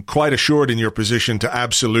being quite assured in your position to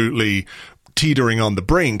absolutely teetering on the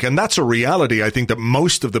brink. And that's a reality, I think, that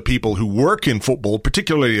most of the people who work in football,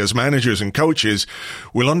 particularly as managers and coaches,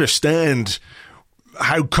 will understand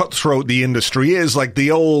how cutthroat the industry is. Like the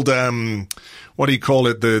old, what do you call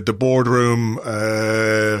it? The boardroom,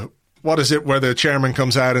 what is it where the chairman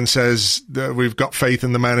comes out and says that we've got faith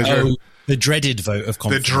in the manager? Oh, the dreaded vote of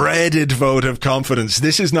confidence. The dreaded vote of confidence.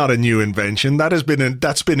 This is not a new invention. That's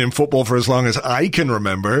been in football for as long as I can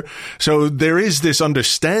remember. So there is this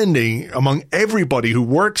understanding among everybody who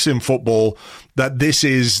works in football that this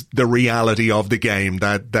is the reality of the game,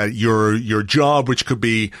 that your job, which could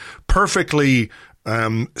be perfectly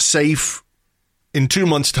safe, in 2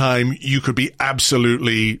 months' time, you could be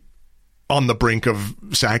absolutely on the brink of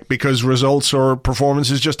sack because results or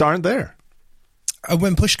performances just aren't there.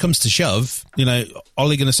 When push comes to shove,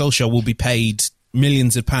 Ole Gunnar Solskjaer will be paid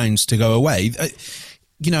millions of pounds to go away.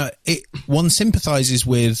 One sympathises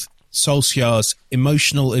with Solskjaer's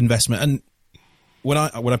emotional investment. And when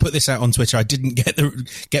I put this out on Twitter, I didn't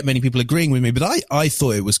get many people agreeing with me, but I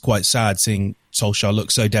thought it was quite sad seeing Solskjaer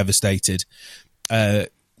look so devastated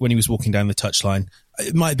when he was walking down the touchline.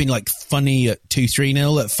 It might have been like funny at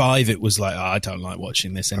 2-3-0. At 5, it was like, I don't like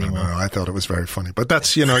watching this anymore. I thought it was very funny, but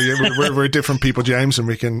that's we're different people, James, and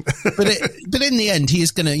we can. but in the end, he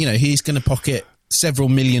is gonna pocket several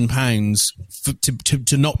 £1 million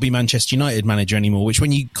to not be Manchester United manager anymore. Which,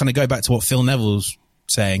 when you kind of go back to what Phil Neville's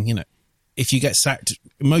saying, if you get sacked,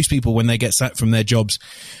 most people when they get sacked from their jobs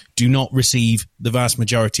do not receive the vast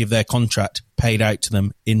majority of their contract paid out to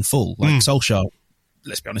them in full, like Solskjaer,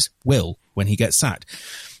 let's be honest, will when he gets sacked.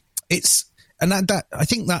 That I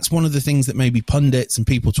think that's one of the things that maybe pundits and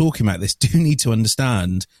people talking about this do need to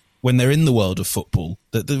understand when they're in the world of football,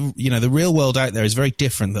 that the real world out there is very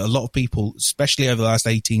different, that a lot of people, especially over the last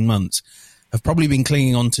 18 months, have probably been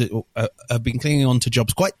clinging on to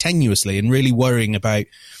jobs quite tenuously and really worrying about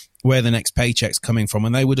where the next paycheck's coming from,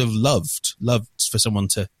 and they would have loved for someone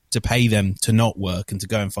to pay them to not work and to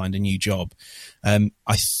go and find a new job. I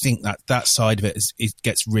think that side of it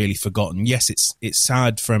gets really forgotten. Yes, it's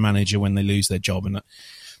sad for a manager when they lose their job, and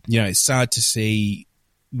it's sad to see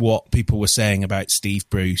what people were saying about Steve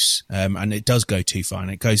Bruce, and it does go too far,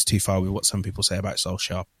 and it goes too far with what some people say about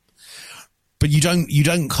Solskjaer. But you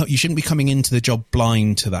shouldn't be coming into the job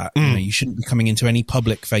blind to that. You shouldn't be coming into any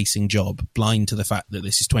public-facing job blind to the fact that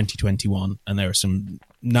this is 2021 and there are some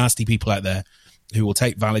nasty people out there who will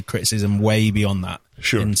take valid criticism way beyond that.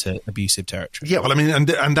 Sure. Into abusive territory. Yeah, well, I mean,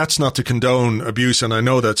 and that's not to condone abuse, and I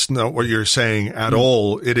know that's not what you're saying at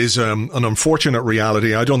all. It is an unfortunate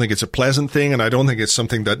reality. I don't think it's a pleasant thing, and I don't think it's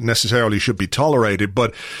something that necessarily should be tolerated,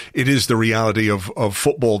 but it is the reality of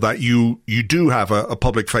football that you do have a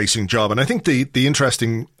public-facing job. And I think the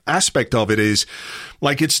interesting aspect of it is,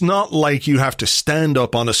 like, it's not like you have to stand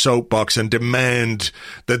up on a soapbox and demand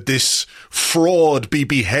that this fraud be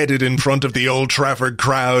beheaded in front of the Old Trafford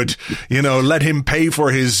crowd, let him pay for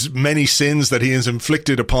his many sins that he has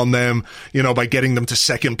inflicted upon them, by getting them to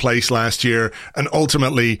second place last year and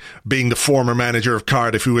ultimately being the former manager of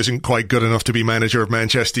Cardiff, who isn't quite good enough to be manager of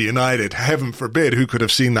Manchester United. Heaven forbid, who could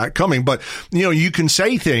have seen that coming? But, you can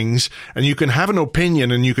say things and you can have an opinion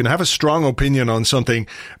and you can have a strong opinion on something,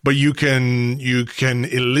 but you can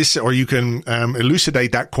elicit or you can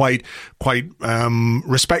elucidate that quite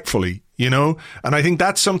respectfully. And I think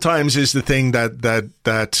that sometimes is the thing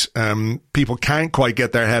that people can't quite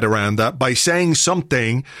get their head around, that by saying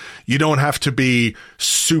something, you don't have to be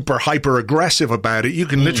super hyper aggressive about it. You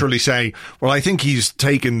can literally say, well, I think he's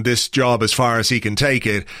taken this job as far as he can take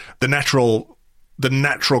it. The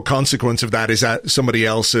natural consequence of that is that somebody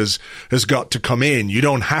else has got to come in. You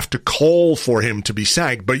don't have to call for him to be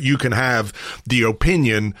sacked, but you can have the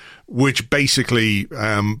opinion which basically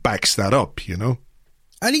backs that up,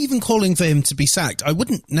 And even calling for him to be sacked, I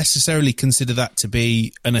wouldn't necessarily consider that to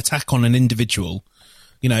be an attack on an individual.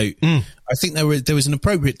 I think there was an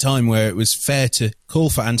appropriate time where it was fair to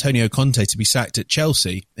call for Antonio Conte to be sacked at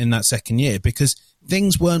Chelsea in that second year because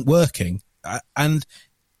things weren't working. And,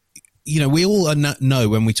 we all know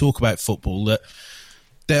when we talk about football that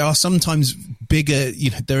there are sometimes bigger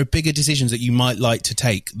decisions that you might like to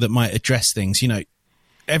take that might address things.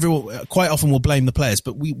 Everyone quite often will blame the players,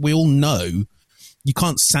 but we all know you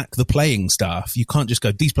can't sack the playing staff. You can't just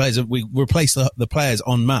go, these players, we replace the players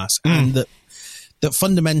en masse. And that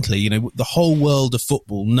fundamentally, the whole world of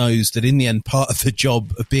football knows that in the end, part of the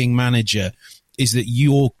job of being manager is that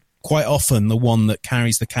you're quite often the one that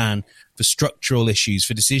carries the can for structural issues,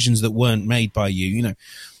 for decisions that weren't made by you.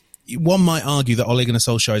 One might argue that Ole Gunnar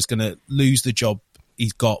Solskjaer is going to lose the job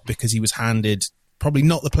he's got because he was handed probably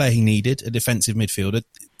not the player he needed, a defensive midfielder.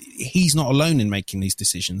 He's not alone in making these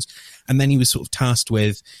decisions. And then he was sort of tasked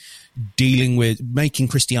with dealing with making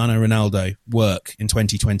Cristiano Ronaldo work in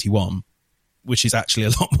 2021, which is actually a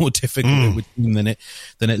lot more difficult than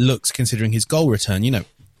it looks, considering his goal return.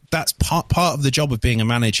 That's part of the job of being a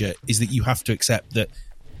manager, is that you have to accept that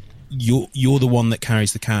you're the one that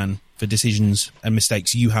carries the can for decisions and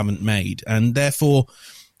mistakes you haven't made. And therefore,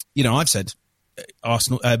 I've said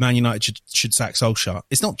Man United should sack Solskjaer.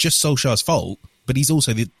 It's not just Solskjaer's fault, but he's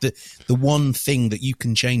also the one thing that you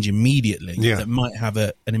can change immediately that might have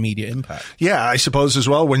an immediate impact. Yeah, I suppose as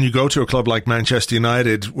well, when you go to a club like Manchester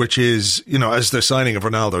United, which is, as the signing of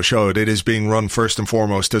Ronaldo showed, it is being run first and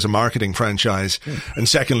foremost as a marketing franchise and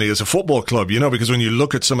secondly as a football club, because when you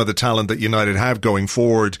look at some of the talent that United have going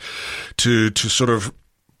forward to sort of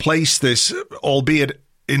place this, albeit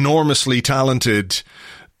enormously talented,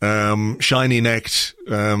 shiny-necked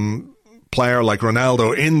player like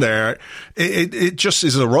Ronaldo in there, it just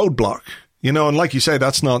is a roadblock, and like you say,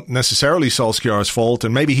 that's not necessarily Solskjaer's fault,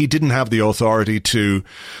 and maybe he didn't have the authority to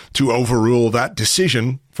overrule that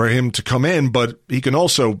decision for him to come in, but he can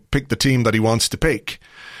also pick the team that he wants to pick,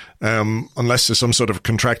 unless there's some sort of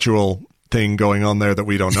contractual thing going on there that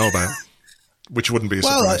we don't know about, which wouldn't be a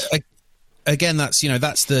surprise. Again, that's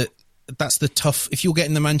the tough, if you're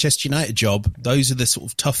getting the Manchester United job, those are the sort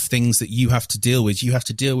of tough things that you have to deal with. You have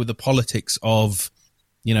to deal with the politics of,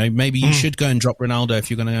 maybe you should go and drop Ronaldo if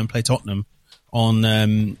you're going to go and play Tottenham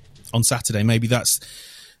on Saturday. Maybe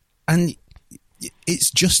and this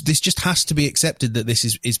just has to be accepted that this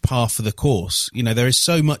is par for the course. There is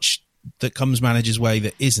so much that comes managers' way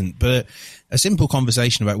that isn't, but a simple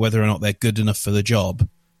conversation about whether or not they're good enough for the job,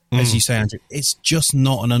 as you say, Andrew, it's just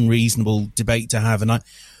not an unreasonable debate to have. And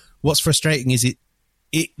what's frustrating is it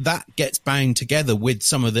that gets bound together with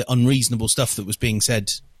some of the unreasonable stuff that was being said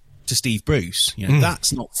to Steve Bruce.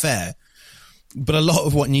 That's not fair. But a lot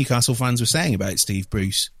of what Newcastle fans were saying about Steve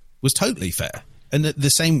Bruce was totally fair. And the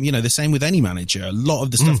same with any manager. A lot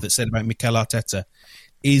of the stuff that's said about Mikel Arteta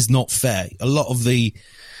is not fair. A lot of the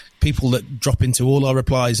people that drop into all our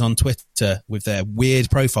replies on Twitter with their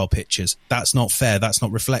weird profile pictures, that's not fair. That's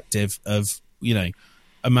not reflective of,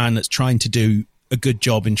 a man that's trying to do a good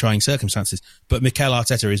job in trying circumstances. But Mikel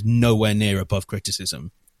Arteta is nowhere near above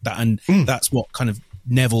criticism. That's what kind of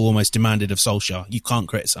Neville almost demanded of Solskjaer. You can't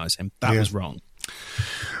criticise him. That was wrong.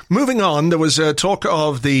 Moving on, there was talk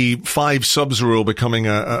of the 5 subs rule becoming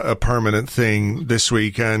a permanent thing this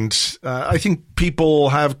week, and I think people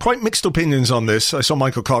have quite mixed opinions on this. I saw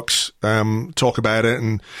Michael Cox talk about it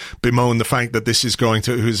and bemoan the fact that this is going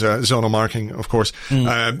to, who's zonal marking, of course,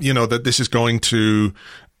 that this is going to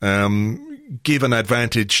give an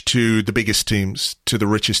advantage to the biggest teams, to the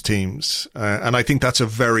richest teams. And I think that's a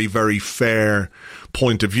very, very fair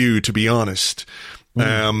point of view, to be honest.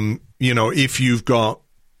 If you've got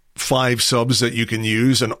 5 subs that you can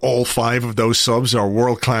use and all 5 of those subs are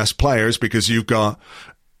world-class players because you've got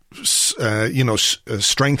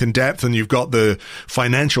strength and depth and you've got the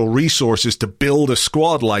financial resources to build a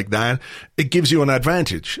squad like that, it gives you an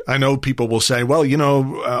advantage. I know people will say, well,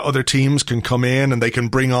 other teams can come in and they can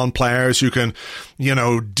bring on players who can,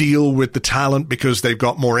 deal with the talent because they've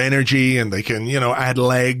got more energy and they can, add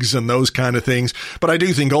legs and those kind of things. But I do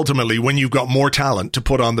think ultimately when you've got more talent to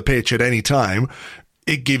put on the pitch at any time,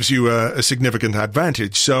 it gives you a significant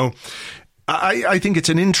advantage. So I think it's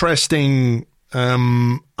an interesting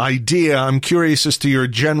idea. I'm curious as to your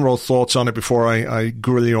general thoughts on it before I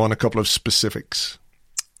grill you on a couple of specifics.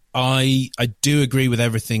 I do agree with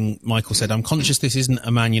everything Michael said. I'm conscious this isn't a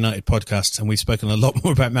Man United podcast, and we've spoken a lot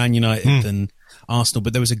more about Man United than Arsenal,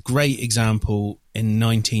 but there was a great example in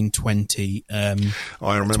 1920. I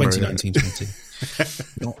remember 2019-20.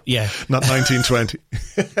 Yeah. Not 1920.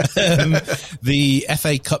 The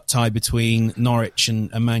FA Cup tie between Norwich and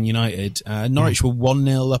Man United. Norwich were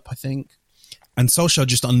 1-0 up, I think. And Solskjaer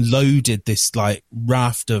just unloaded this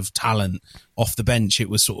raft of talent off the bench. It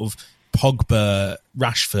was sort of Pogba,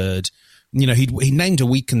 Rashford. He named a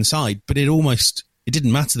weakened side, but it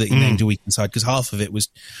didn't matter that he named a weakened side because half of it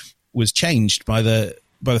was changed by the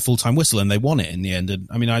full-time whistle, and they won it in the end. And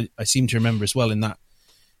I mean, I seem to remember as well in that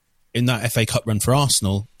FA Cup run for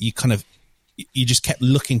Arsenal, you just kept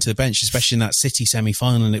looking to the bench, especially in that City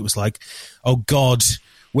semi-final, and it was like, oh God,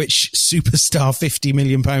 which superstar £50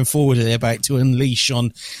 million forward are they about to unleash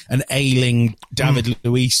on an ailing David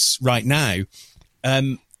Luiz right now?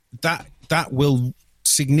 That will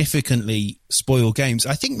significantly spoil games.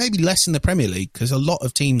 I think maybe less in the Premier League because a lot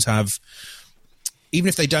of teams have, even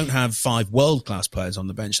if they don't have 5 world-class players on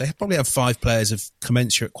the bench, they probably have 5 players of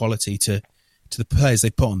commensurate quality to the players they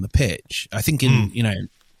put on the pitch. I think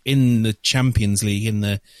in the Champions League, in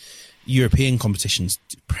the European competitions,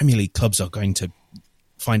 Premier League clubs are going to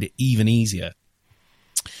find it even easier.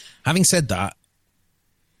 Having said that,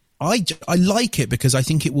 I like it because I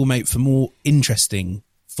think it will make for more interesting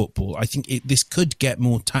football. I think this could get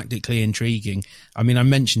more tactically intriguing. I mean, I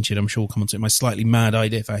mentioned it, I'm sure we'll come on to it, my slightly mad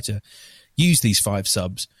idea for how to use these 5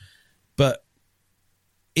 subs, but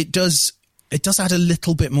it does add a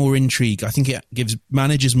little bit more intrigue. I think it gives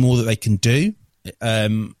managers more that they can do.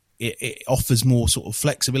 It offers more sort of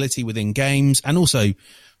flexibility within games, and also,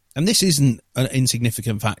 and this isn't an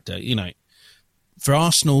insignificant factor, for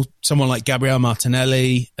Arsenal, someone like Gabriel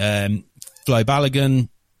Martinelli, Flo Balogun,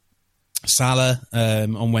 Salah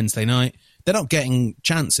on Wednesday night, they're not getting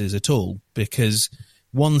chances at all because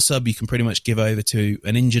one sub you can pretty much give over to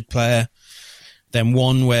an injured player, then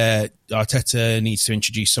one where Arteta needs to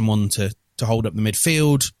introduce someone to hold up the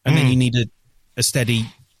midfield, and then you need a steady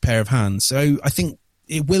pair of hands. So I think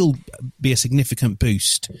it will be a significant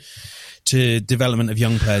boost to development of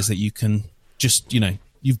young players that you can just,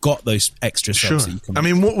 you've got those extra subs that you can. I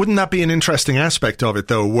mean, wouldn't that be an interesting aspect of it,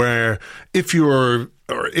 though, where if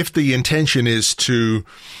the intention is to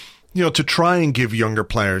try and give younger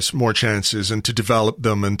players more chances and to develop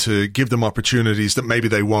them and to give them opportunities that maybe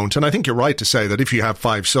they won't. And I think you're right to say that if you have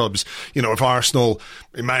 5 subs, if Arsenal,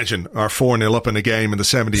 imagine, are 4-0 up in a game in the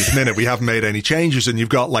 70th minute, we haven't made any changes, and you've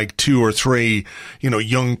got 2 or 3,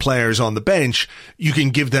 young players on the bench, you can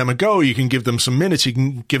give them a go. You can give them some minutes. You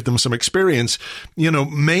can give them some experience.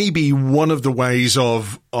 Maybe one of the ways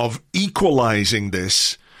of equalizing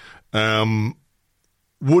this,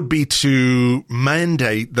 would be to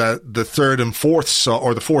mandate that the 3rd and 4th sub,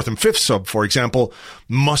 or the 4th and 5th sub, for example,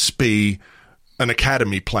 must be an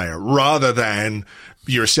academy player rather than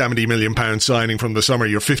your £70 million signing from the summer,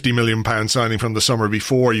 your £50 million signing from the summer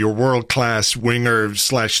before, your world-class winger /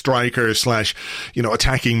 striker /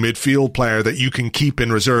 attacking midfield player that you can keep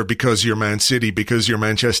in reserve because you're Man City, because you're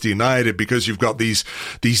Manchester United, because you've got these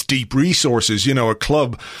deep resources. A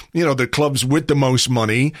club, the clubs with the most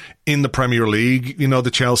money in the Premier League,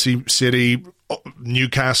 the Chelsea, City,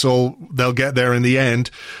 Newcastle, they'll get there in the end.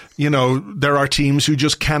 There are teams who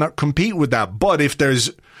just cannot compete with that. But if there's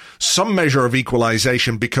some measure of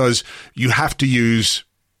equalization because you have to use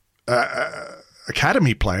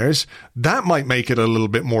academy players, that might make it a little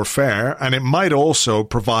bit more fair, and it might also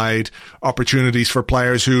provide opportunities for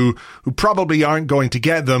players who probably aren't going to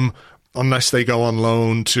get them unless they go on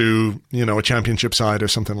loan to, you know, a championship side or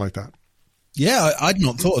something like that. Yeah, I'd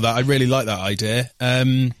not thought of that. I really like that idea.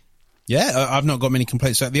 Yeah, I've not got many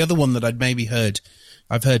complaints. The other one that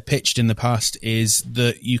I've heard pitched in the past is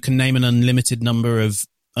that you can name an unlimited number of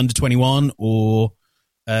under 21 or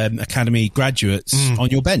academy graduates on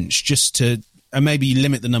your bench, just to maybe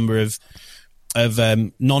limit the number of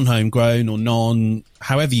non-homegrown or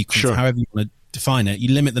however you want to define it.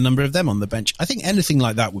 You limit the number of them on the bench. I think anything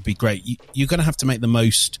like that would be great. You're going to have to make the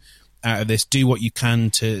most out of this. Do what you can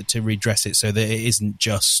to redress it so that it isn't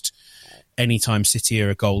just anytime City are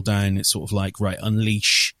a goal down, it's sort of like, right,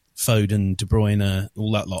 unleash Foden, De Bruyne,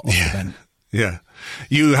 all that lot off the bench. Yeah.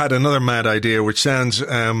 You had another mad idea, which sounds, you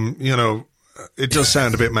know, it does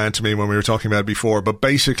sound a bit mad to me when we were talking about it before, but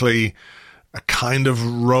basically a kind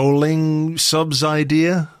of rolling subs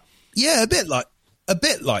idea. Yeah, a bit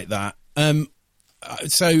like that.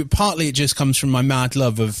 So partly it just comes from my mad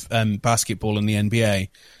love of basketball and the NBA,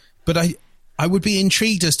 but I would be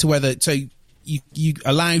intrigued as to whether you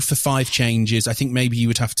allow for 5 changes. I think maybe you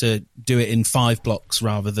would have to do it in 5 blocks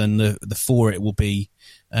rather than the 4 it will be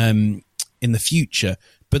in the future.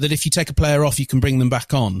 But that if you take a player off, you can bring them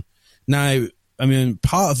back on. Now, I mean,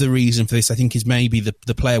 part of the reason for this, I think, is maybe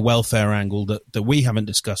the player welfare angle that we haven't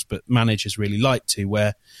discussed, but managers really like to,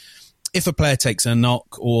 where if a player takes a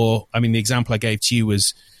knock, or, I mean, the example I gave to you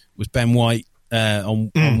was Ben White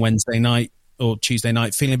on Wednesday night or Tuesday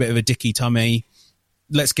night, feeling a bit of a dicky tummy.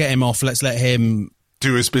 Let's get him off. Let's let him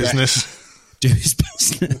do his business. Do his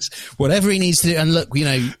business. Whatever he needs to do. And look, you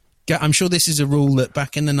know, I'm sure this is a rule that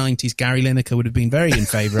back in the 90s, Gary Lineker would have been very in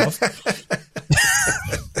favour of.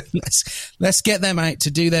 Let's get them out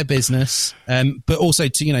to do their business, but also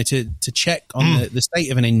to check on the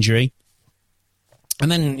state of an injury.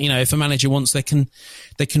 And then, you know, if a manager wants, they can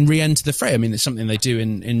re-enter the fray. I mean, it's something they do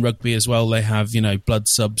in rugby as well. They have, you know, blood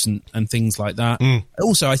subs and things like that.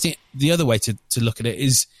 Also, I think the other way to look at it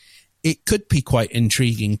is it could be quite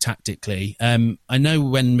intriguing tactically. I know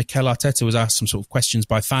when Mikel Arteta was asked some sort of questions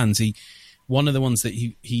by fans, one of the ones that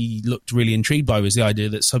he looked really intrigued by was the idea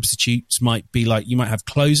that substitutes might be like, you might have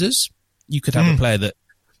closers. You could have a player that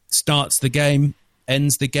starts the game,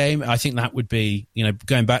 ends the game. I think that would be, you know,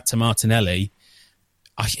 going back to Martinelli,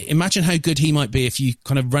 imagine how good he might be if you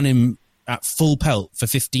kind of run him at full pelt for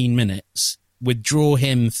 15 minutes, withdraw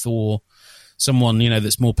him for someone, you know,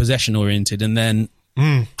 that's more possession oriented, and then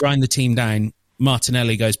grind the team down.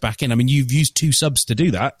 Martinelli goes back in. I mean, you've used 2 subs to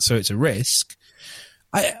do that, so it's a risk.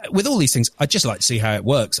 With all these things, I'd just like to see how it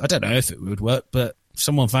works. I don't know if it would work, but if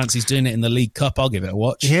someone fancies doing it in the League Cup, I'll give it a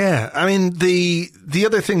watch. Yeah, I mean, the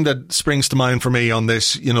other thing that springs to mind for me on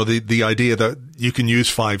this, you know, the idea that you can use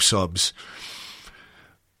 5 subs.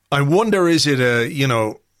 I wonder, is it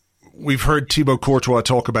we've heard Thibaut Courtois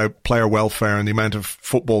talk about player welfare and the amount of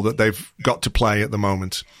football that they've got to play at the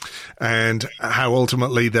moment, and how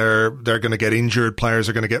ultimately they're going to get injured, players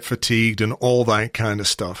are going to get fatigued and all that kind of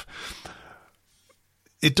stuff.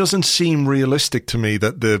 It doesn't seem realistic to me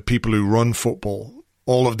that the people who run football,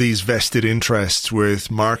 all of these vested interests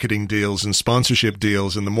with marketing deals and sponsorship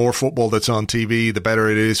deals, and the more football that's on TV, the better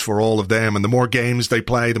it is for all of them. And the more games they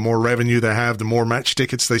play, the more revenue they have, the more match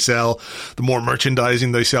tickets they sell, the more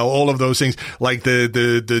merchandising they sell, all of those things. Like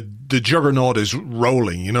the juggernaut is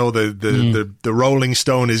rolling, you know, the Rolling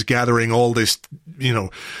Stone is gathering all this, you know,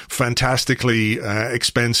 fantastically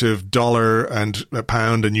expensive dollar and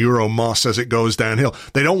pound and euro moss as it goes downhill.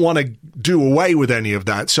 They don't want to do away with any of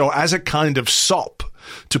that. So as a kind of sop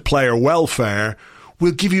to player welfare,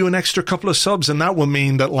 we'll give you an extra couple of subs, and that will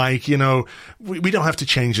mean that, like, you know, we don't have to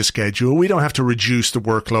change the schedule. We don't have to reduce the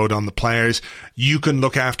workload on the players. You can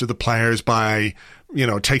look after the players by, you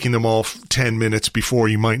know, taking them off 10 minutes before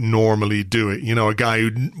you might normally do it. You know, a guy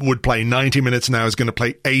who would play 90 minutes now is going to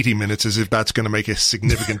play 80 minutes, as if that's going to make a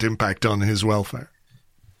significant impact on his welfare.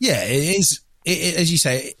 Yeah, it is. As you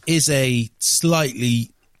say, it is a slightly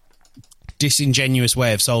disingenuous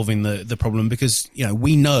way of solving the problem, because, you know,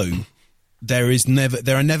 we know there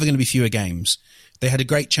are never going to be fewer games. They had a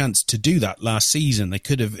great chance to do that last season.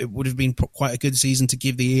 It would have been quite a good season to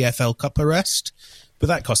give the EFL Cup a rest, but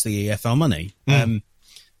that cost the EFL money.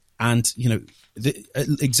 And, you know,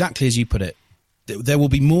 exactly as you put it, there will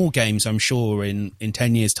be more games, I'm sure, in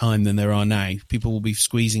 10 years' time than there are now. People will be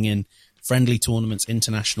squeezing in friendly tournaments,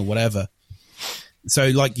 international, whatever. So,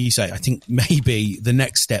 like you say, I think maybe the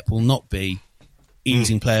next step will not be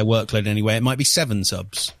easing player workload anyway. It might be 7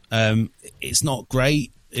 subs. It's not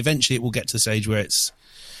great. Eventually, it will get to the stage where it's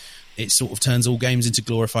it sort of turns all games into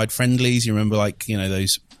glorified friendlies. You remember, like, you know,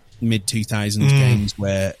 those mid-2000s games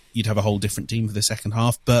where you'd have a whole different team for the second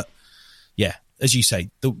half. But yeah, as you say,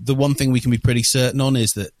 the one thing we can be pretty certain on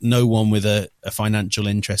is that no one with a financial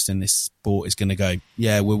interest in this sport is going to go,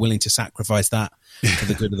 yeah, we're willing to sacrifice that for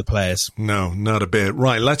the good of the players. No, not a bit.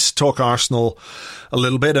 Right, let's talk Arsenal a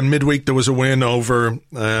little bit. And midweek there was a win over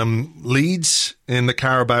Leeds in the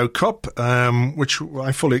Carabao Cup, which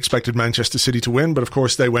I fully expected Manchester City to win, but of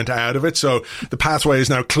course they went out of it. So the pathway is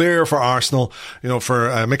now clear for Arsenal, you know,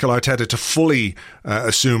 for Mikel Arteta to fully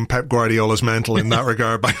assume Pep Guardiola's mantle in that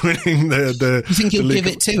regard by winning the You think he'll give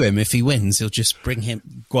it to him if he wins? He'll just bring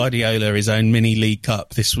him Guardiola his own mini League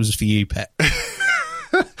Cup. This was for you, Pep.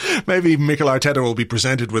 Maybe Mikel Arteta will be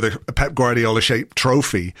presented with a Pep Guardiola-shaped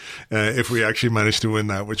trophy if we actually manage to win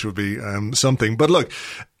that, which would be something. But look,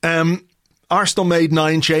 Arsenal made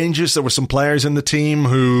 9 changes. There were some players in the team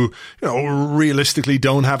who, you know, realistically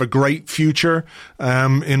don't have a great future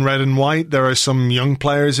in red and white. There are some young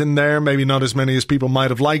players in there, maybe not as many as people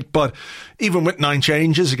might have liked. But even with 9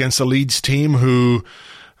 changes against the Leeds team who...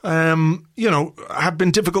 you know, have been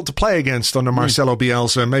difficult to play against under Marcelo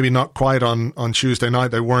Bielsa. Maybe not quite on Tuesday night.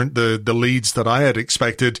 They weren't the leads that I had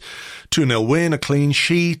expected. 2-0 win, a clean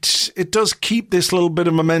sheet. It does keep this little bit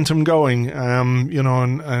of momentum going, you know,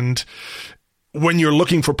 and when you're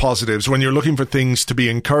looking for positives, when you're looking for things to be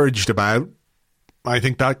encouraged about, I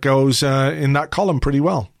think that goes in that column pretty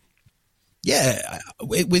well. Yeah,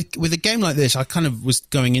 with a game like this, I kind of was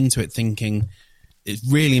going into it thinking it's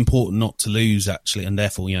really important not to lose, actually, and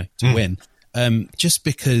therefore, you know, to win. Just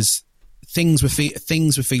because things were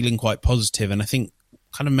feeling quite positive, and I think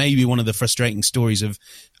kind of maybe one of the frustrating stories of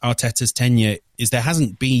Arteta's tenure is there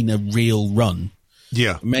hasn't been a real run.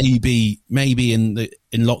 Yeah, maybe in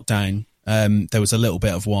lockdown there was a little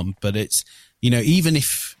bit of one, but it's, you know, even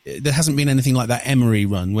if there hasn't been anything like that Emery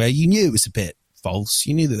run where you knew it was a bit false,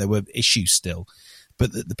 you knew that there were issues still.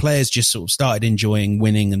 But the players just sort of started enjoying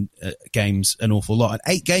winning games an awful lot. And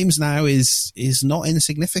 8 games now is not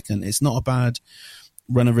insignificant. It's not a bad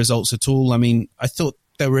run of results at all. I mean, I thought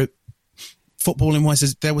there were, footballing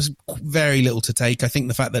wise, there was very little to take. I think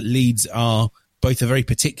the fact that Leeds are both a very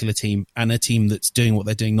particular team and a team that's doing what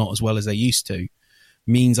they're doing not as well as they used to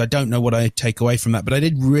means I don't know what I take away from that. But I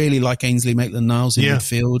did really like Ainsley Maitland-Niles in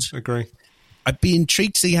midfield. Agree. I'd be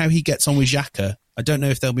intrigued to see how he gets on with Xhaka. I don't know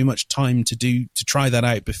if there'll be much time to try that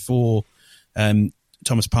out before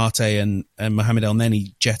Thomas Partey and Mohamed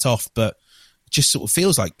Elneny jet off, but it just sort of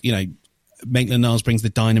feels like, you know, Maitland-Niles brings the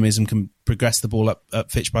dynamism, can progress the ball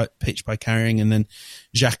up pitch by carrying, and then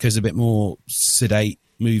Xhaka's a bit more sedate,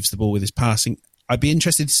 moves the ball with his passing. I'd be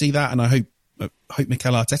interested to see that, and I hope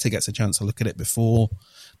Mikel Arteta gets a chance to look at it before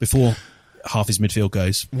half his midfield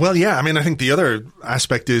goes. Well, yeah, I mean, I think the other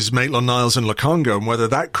aspect is Maitland-Niles and Lokonga, and whether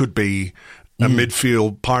that could be a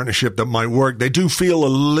midfield partnership that might work. They do feel a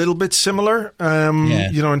little bit similar,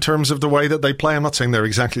 you know, in terms of the way that they play. I'm not saying they're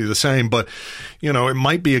exactly the same, but, you know, it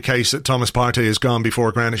might be a case that Thomas Partey is gone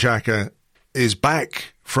before Granit Xhaka is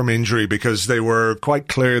back from injury, because they were quite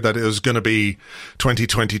clear that it was going to be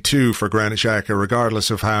 2022 for Granit Xhaka,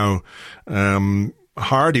 regardless of how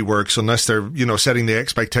hard he works, unless they're, you know, setting the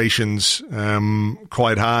expectations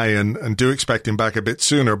quite high and do expect him back a bit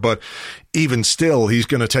sooner. But even still, he's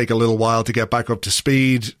going to take a little while to get back up to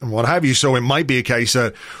speed and what have you. So it might be a case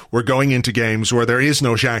that we're going into games where there is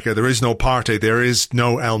no Xhaka, there is no Partey, there is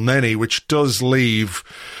no Elneny, which does leave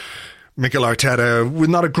Mikel Arteta with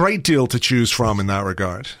not a great deal to choose from in that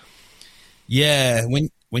regard. Yeah,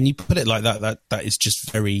 when you put it like that is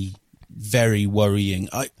just very, very worrying.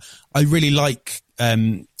 I really like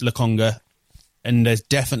Lokonga, and there's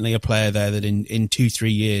definitely a player there that in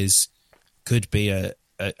 2-3 years could be a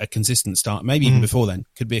consistent start, maybe even before then,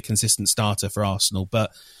 could be a consistent starter for Arsenal.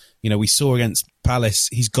 But, you know, we saw against Palace,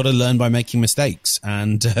 he's got to learn by making mistakes.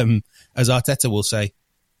 And as Arteta will say,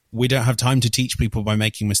 we don't have time to teach people by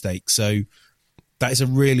making mistakes. So that is a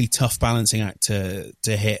really tough balancing act to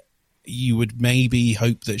hit. You would maybe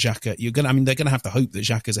hope that Xhaka, they're going to have to hope that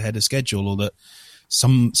Xhaka's ahead of schedule, or that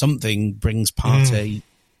something brings Partey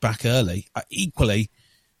back early. Equally,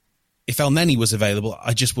 if Elneny was available,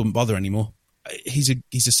 I just wouldn't bother anymore. He's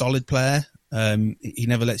a solid player. He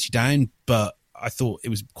never lets you down, but I thought it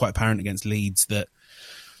was quite apparent against Leeds that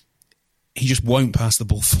he just won't pass the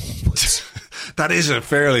ball forwards. That is a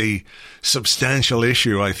fairly substantial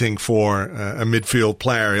issue, I think, for a midfield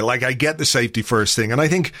player. Like, I get the safety first thing, and I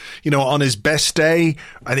think, you know, on his best day,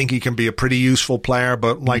 I think he can be a pretty useful player,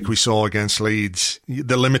 but like we saw against Leeds,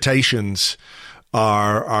 the limitations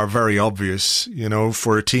are very obvious, you know,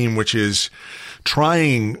 for a team which is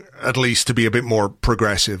trying at least to be a bit more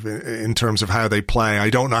progressive in terms of how they play. I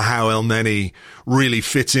don't know how Elneny really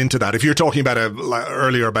fits into that. If you're talking about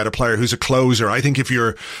earlier about a player who's a closer, I think if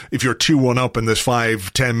you're 2-1 up and there's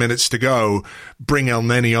 5-10 minutes to go, bring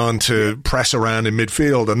Elneny on to press around in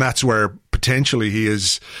midfield, and that's where potentially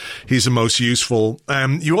he's the most useful.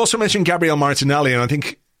 You also mentioned Gabriel Martinelli, and I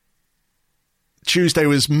think Tuesday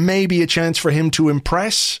was maybe a chance for him to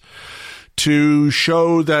impress, to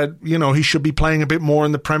show that, he should be playing a bit more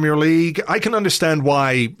in the Premier League. I can understand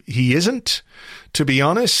why he isn't, to be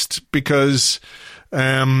honest, because,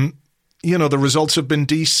 the results have been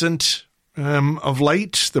decent of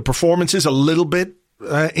late. The performance is a little bit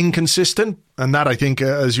inconsistent, and that, I think,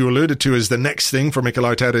 as you alluded to, is the next thing for Mikel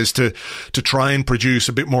Arteta, is to try and produce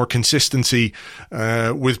a bit more consistency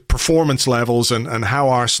with performance levels and how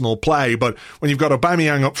Arsenal play. But when you've got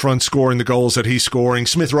Aubameyang up front scoring the goals that he's scoring,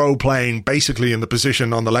 Smith Rowe playing basically in the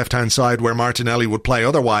position on the left-hand side where Martinelli would play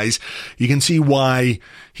otherwise, you can see why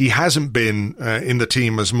he hasn't been in the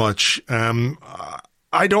team as much.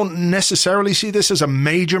 I don't necessarily see this as a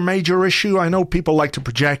major issue. I know people like to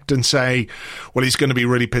project and say, well, he's going to be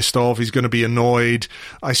really pissed off, he's going to be annoyed.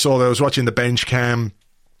 I was watching the bench cam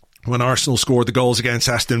when Arsenal scored the goals against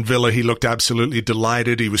Aston Villa. He looked absolutely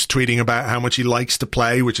delighted. He was tweeting about how much he likes to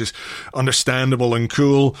play, which is understandable and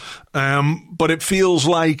cool. But it feels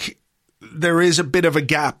like there is a bit of a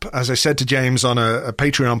gap, as I said to James on a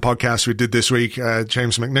Patreon podcast we did this week,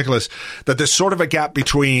 James McNicholas, that there's sort of a gap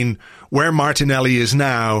between where Martinelli is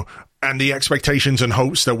now and the expectations and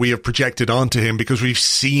hopes that we have projected onto him, because we've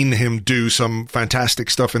seen him do some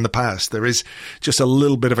fantastic stuff in the past. There is just a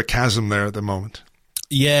little bit of a chasm there at the moment.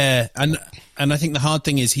 Yeah, and I think the hard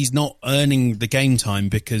thing is he's not earning the game time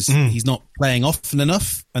because he's not playing often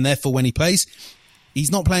enough, and therefore when he plays,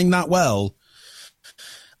 he's not playing that well.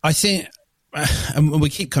 I think, and we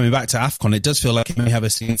keep coming back to AFCON, it does feel like it may have a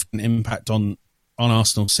significant impact on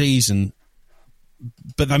Arsenal's season.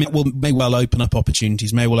 But I mean, it may well open up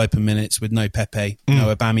opportunities, may well open minutes with no Pepe,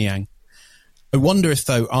 no Aubameyang. I wonder if,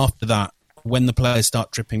 though, after that, when the players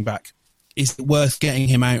start tripping back, is it worth getting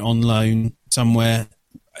him out on loan somewhere?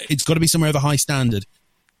 It's got to be somewhere of a high standard.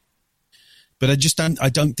 But I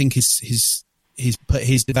don't think his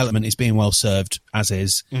development is being well served as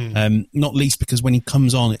is, not least because when he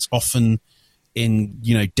comes on, it's often in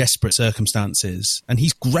desperate circumstances, and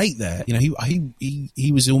he's great there.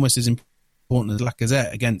 He was almost as important as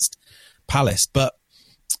Lacazette against Palace, but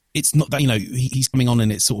it's not that he's coming on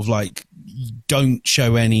and it's sort of like, don't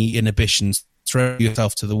show any inhibitions, throw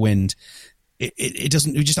yourself to the wind. It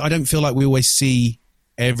doesn't. I don't feel like we always see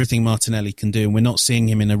everything Martinelli can do, and we're not seeing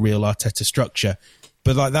him in a real Arteta structure.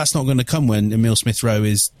 But that's not going to come when Emile Smith Rowe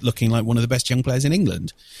is looking like one of the best young players in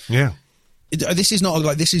England. Yeah, this is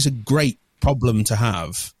not this is a great problem to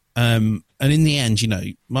have. And in the end,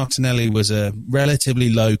 Martinelli was a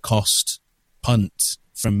relatively low cost punt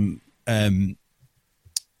from Ituanu,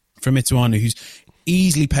 who's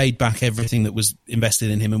easily paid back everything that was invested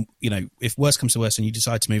in him. And if worse comes to worse, and you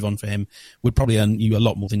decide to move on for him, would probably earn you a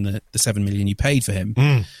lot more than the $7 million you paid for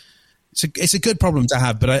him. So it's a good problem to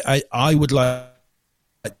have. But I would like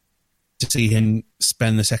to see him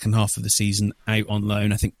spend the second half of the season out on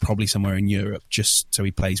loan. I think probably somewhere in Europe, just so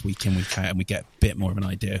he plays week in, week out, and we get a bit more of an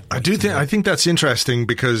idea. I think that's interesting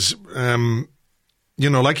because,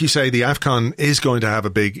 like you say, the AFCON is going to have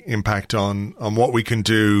a big impact on what we can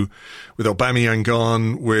do with Aubameyang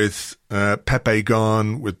gone, with Pepe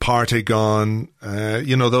gone, with Partey gone.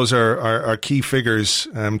 Those are key figures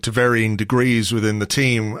to varying degrees within the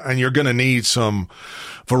team, and you're going to need some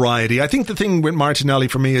variety. I think the thing with Martinelli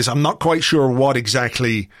for me is I'm not quite sure what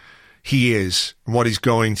exactly he is, what he's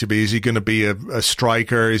going to be. Is he going to be a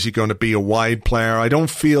striker? Is he going to be a wide player? I don't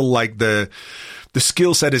feel like the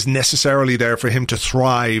skill set is necessarily there for him to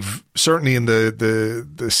thrive, certainly in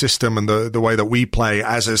the system and the way that we play,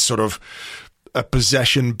 as a sort of a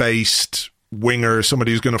possession-based winger,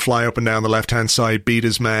 somebody who's going to fly up and down the left-hand side, beat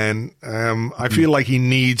his man. I feel like he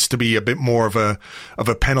needs to be a bit more of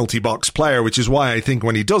a penalty box player, which is why I think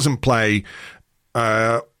when he doesn't play,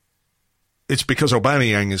 it's because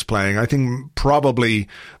Aubameyang is playing. I think probably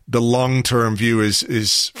the long-term view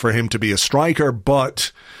is for him to be a striker,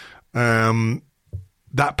 but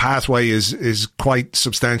that pathway is quite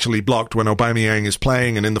substantially blocked when Aubameyang is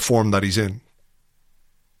playing and in the form that he's in.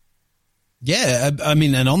 Yeah, I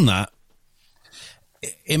mean, and on that,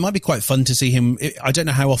 it might be quite fun to see him. I don't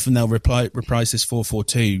know how often they'll reprise this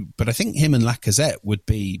 4-4-2, but I think him and Lacazette would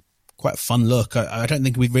be quite a fun look. I don't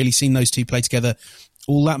think we've really seen those two play together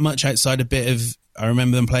all that much outside a bit of, I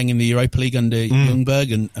remember them playing in the Europa League under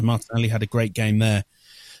Ljungberg, and Martinelli had a great game there.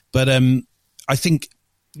 But I think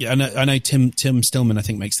Yeah, I know Tim Stillman, I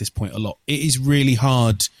think, makes this point a lot. It is really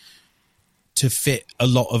hard to fit a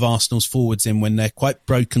lot of Arsenal's forwards in when they're quite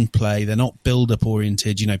broken play. They're not build-up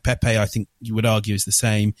oriented. Pepe, I think you would argue, is the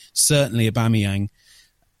same. Certainly Aubameyang.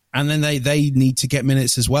 And then they need to get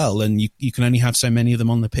minutes as well, and you can only have so many of them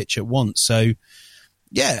on the pitch at once. So,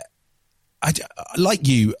 yeah, like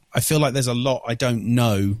you, I feel like there's a lot I don't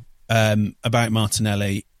know about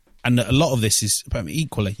Martinelli, and a lot of this is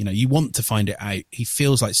equally. You want to find it out. He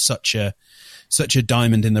feels like such a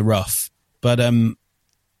diamond in the rough, but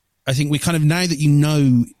I think we kind of, now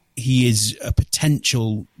that he is a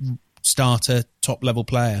potential starter, top level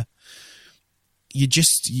player,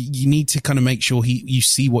 you need to kind of make sure you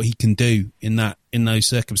see what he can do in those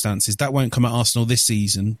circumstances. That won't come at Arsenal this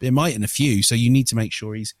season. It might in a few. So you need to make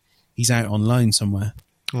sure he's out on loan somewhere.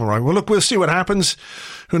 All right. Well, look, we'll see what happens.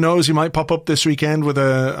 Who knows? He might pop up this weekend with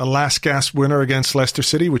a last gasp winner against Leicester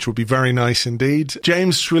City, which would be very nice indeed.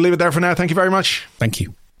 James, we'll leave it there for now. Thank you very much. Thank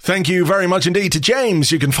you. Thank you very much indeed to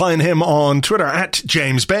James. You can find him on Twitter at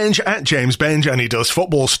JamesBenge, and he does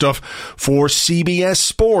football stuff for CBS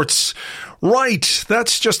Sports. Right,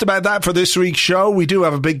 that's just about that for this week's show. We do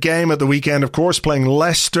have a big game at the weekend, of course, playing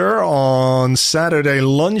Leicester on Saturday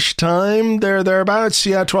lunchtime. Thereabouts.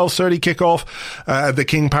 Yeah, 12:30 kickoff at the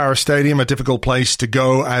King Power Stadium. A difficult place to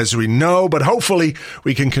go, as we know, but hopefully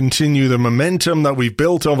we can continue the momentum that we've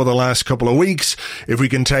built over the last couple of weeks. If we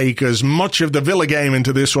can take as much of the Villa game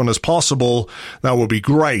into this one as possible, that would be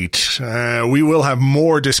great. We will have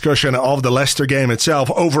more discussion of the Leicester game itself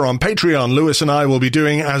over on Patreon. Lewis and I will be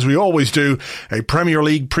doing, as we always do, a Premier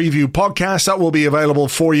League preview podcast that will be available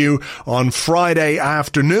for you on Friday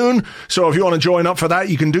afternoon. So if you want to join up for that,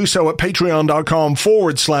 you can do so at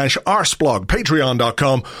patreon.com/Arsblog.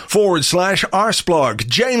 Patreon.com/Arsblog.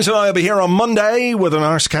 James and I will be here on Monday with an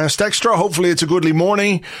Arscast Extra. Hopefully it's a goodly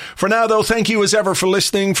morning. For now, though, thank you as ever for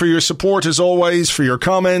listening, for your support as always, for your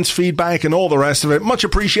comments, feedback, and all the rest of it. Much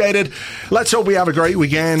appreciated. Let's hope we have a great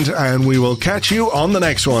weekend, and we will catch you on the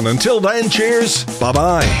next one. Until then, cheers.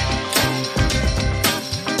 Bye-bye.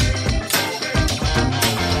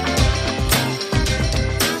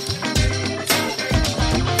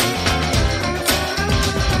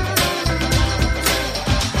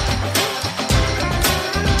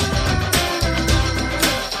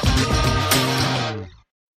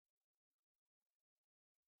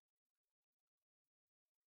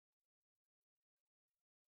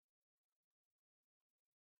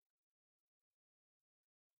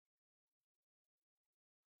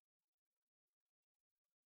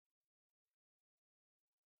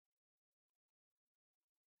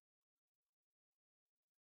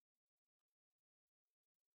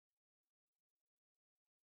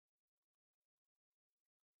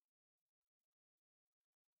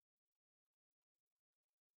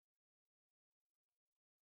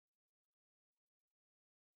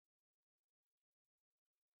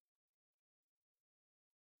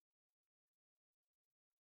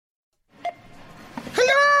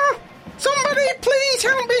 Hello? Somebody please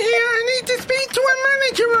help me here. I need to speak to a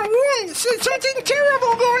manager at once. There's something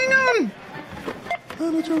terrible going on.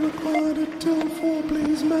 Manager required at till 4,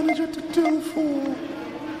 please. Manager to till 4.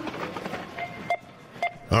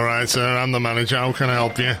 All right, sir, I'm the manager. How can I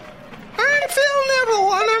help you? I'm Phil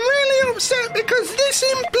Neville, and I'm really upset because this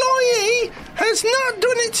employee has not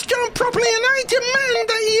done its job properly, and I demand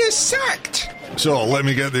that he is sacked. So, let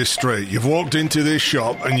me get this straight. You've walked into this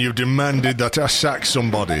shop and you've demanded that I sack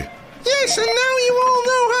somebody. Yes, and now you all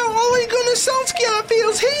know how Ole Gunnar Solskjaer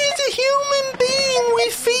feels. He is a human being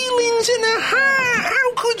with feelings and a heart.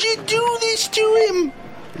 How could you do this to him?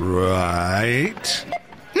 Right.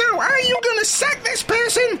 Now, are you going to sack this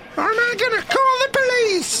person, or am I going to call the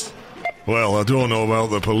police? Well, I don't know about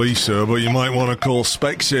the police, sir, but you might want to call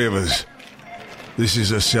Specsavers. This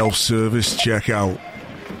is a self-service checkout.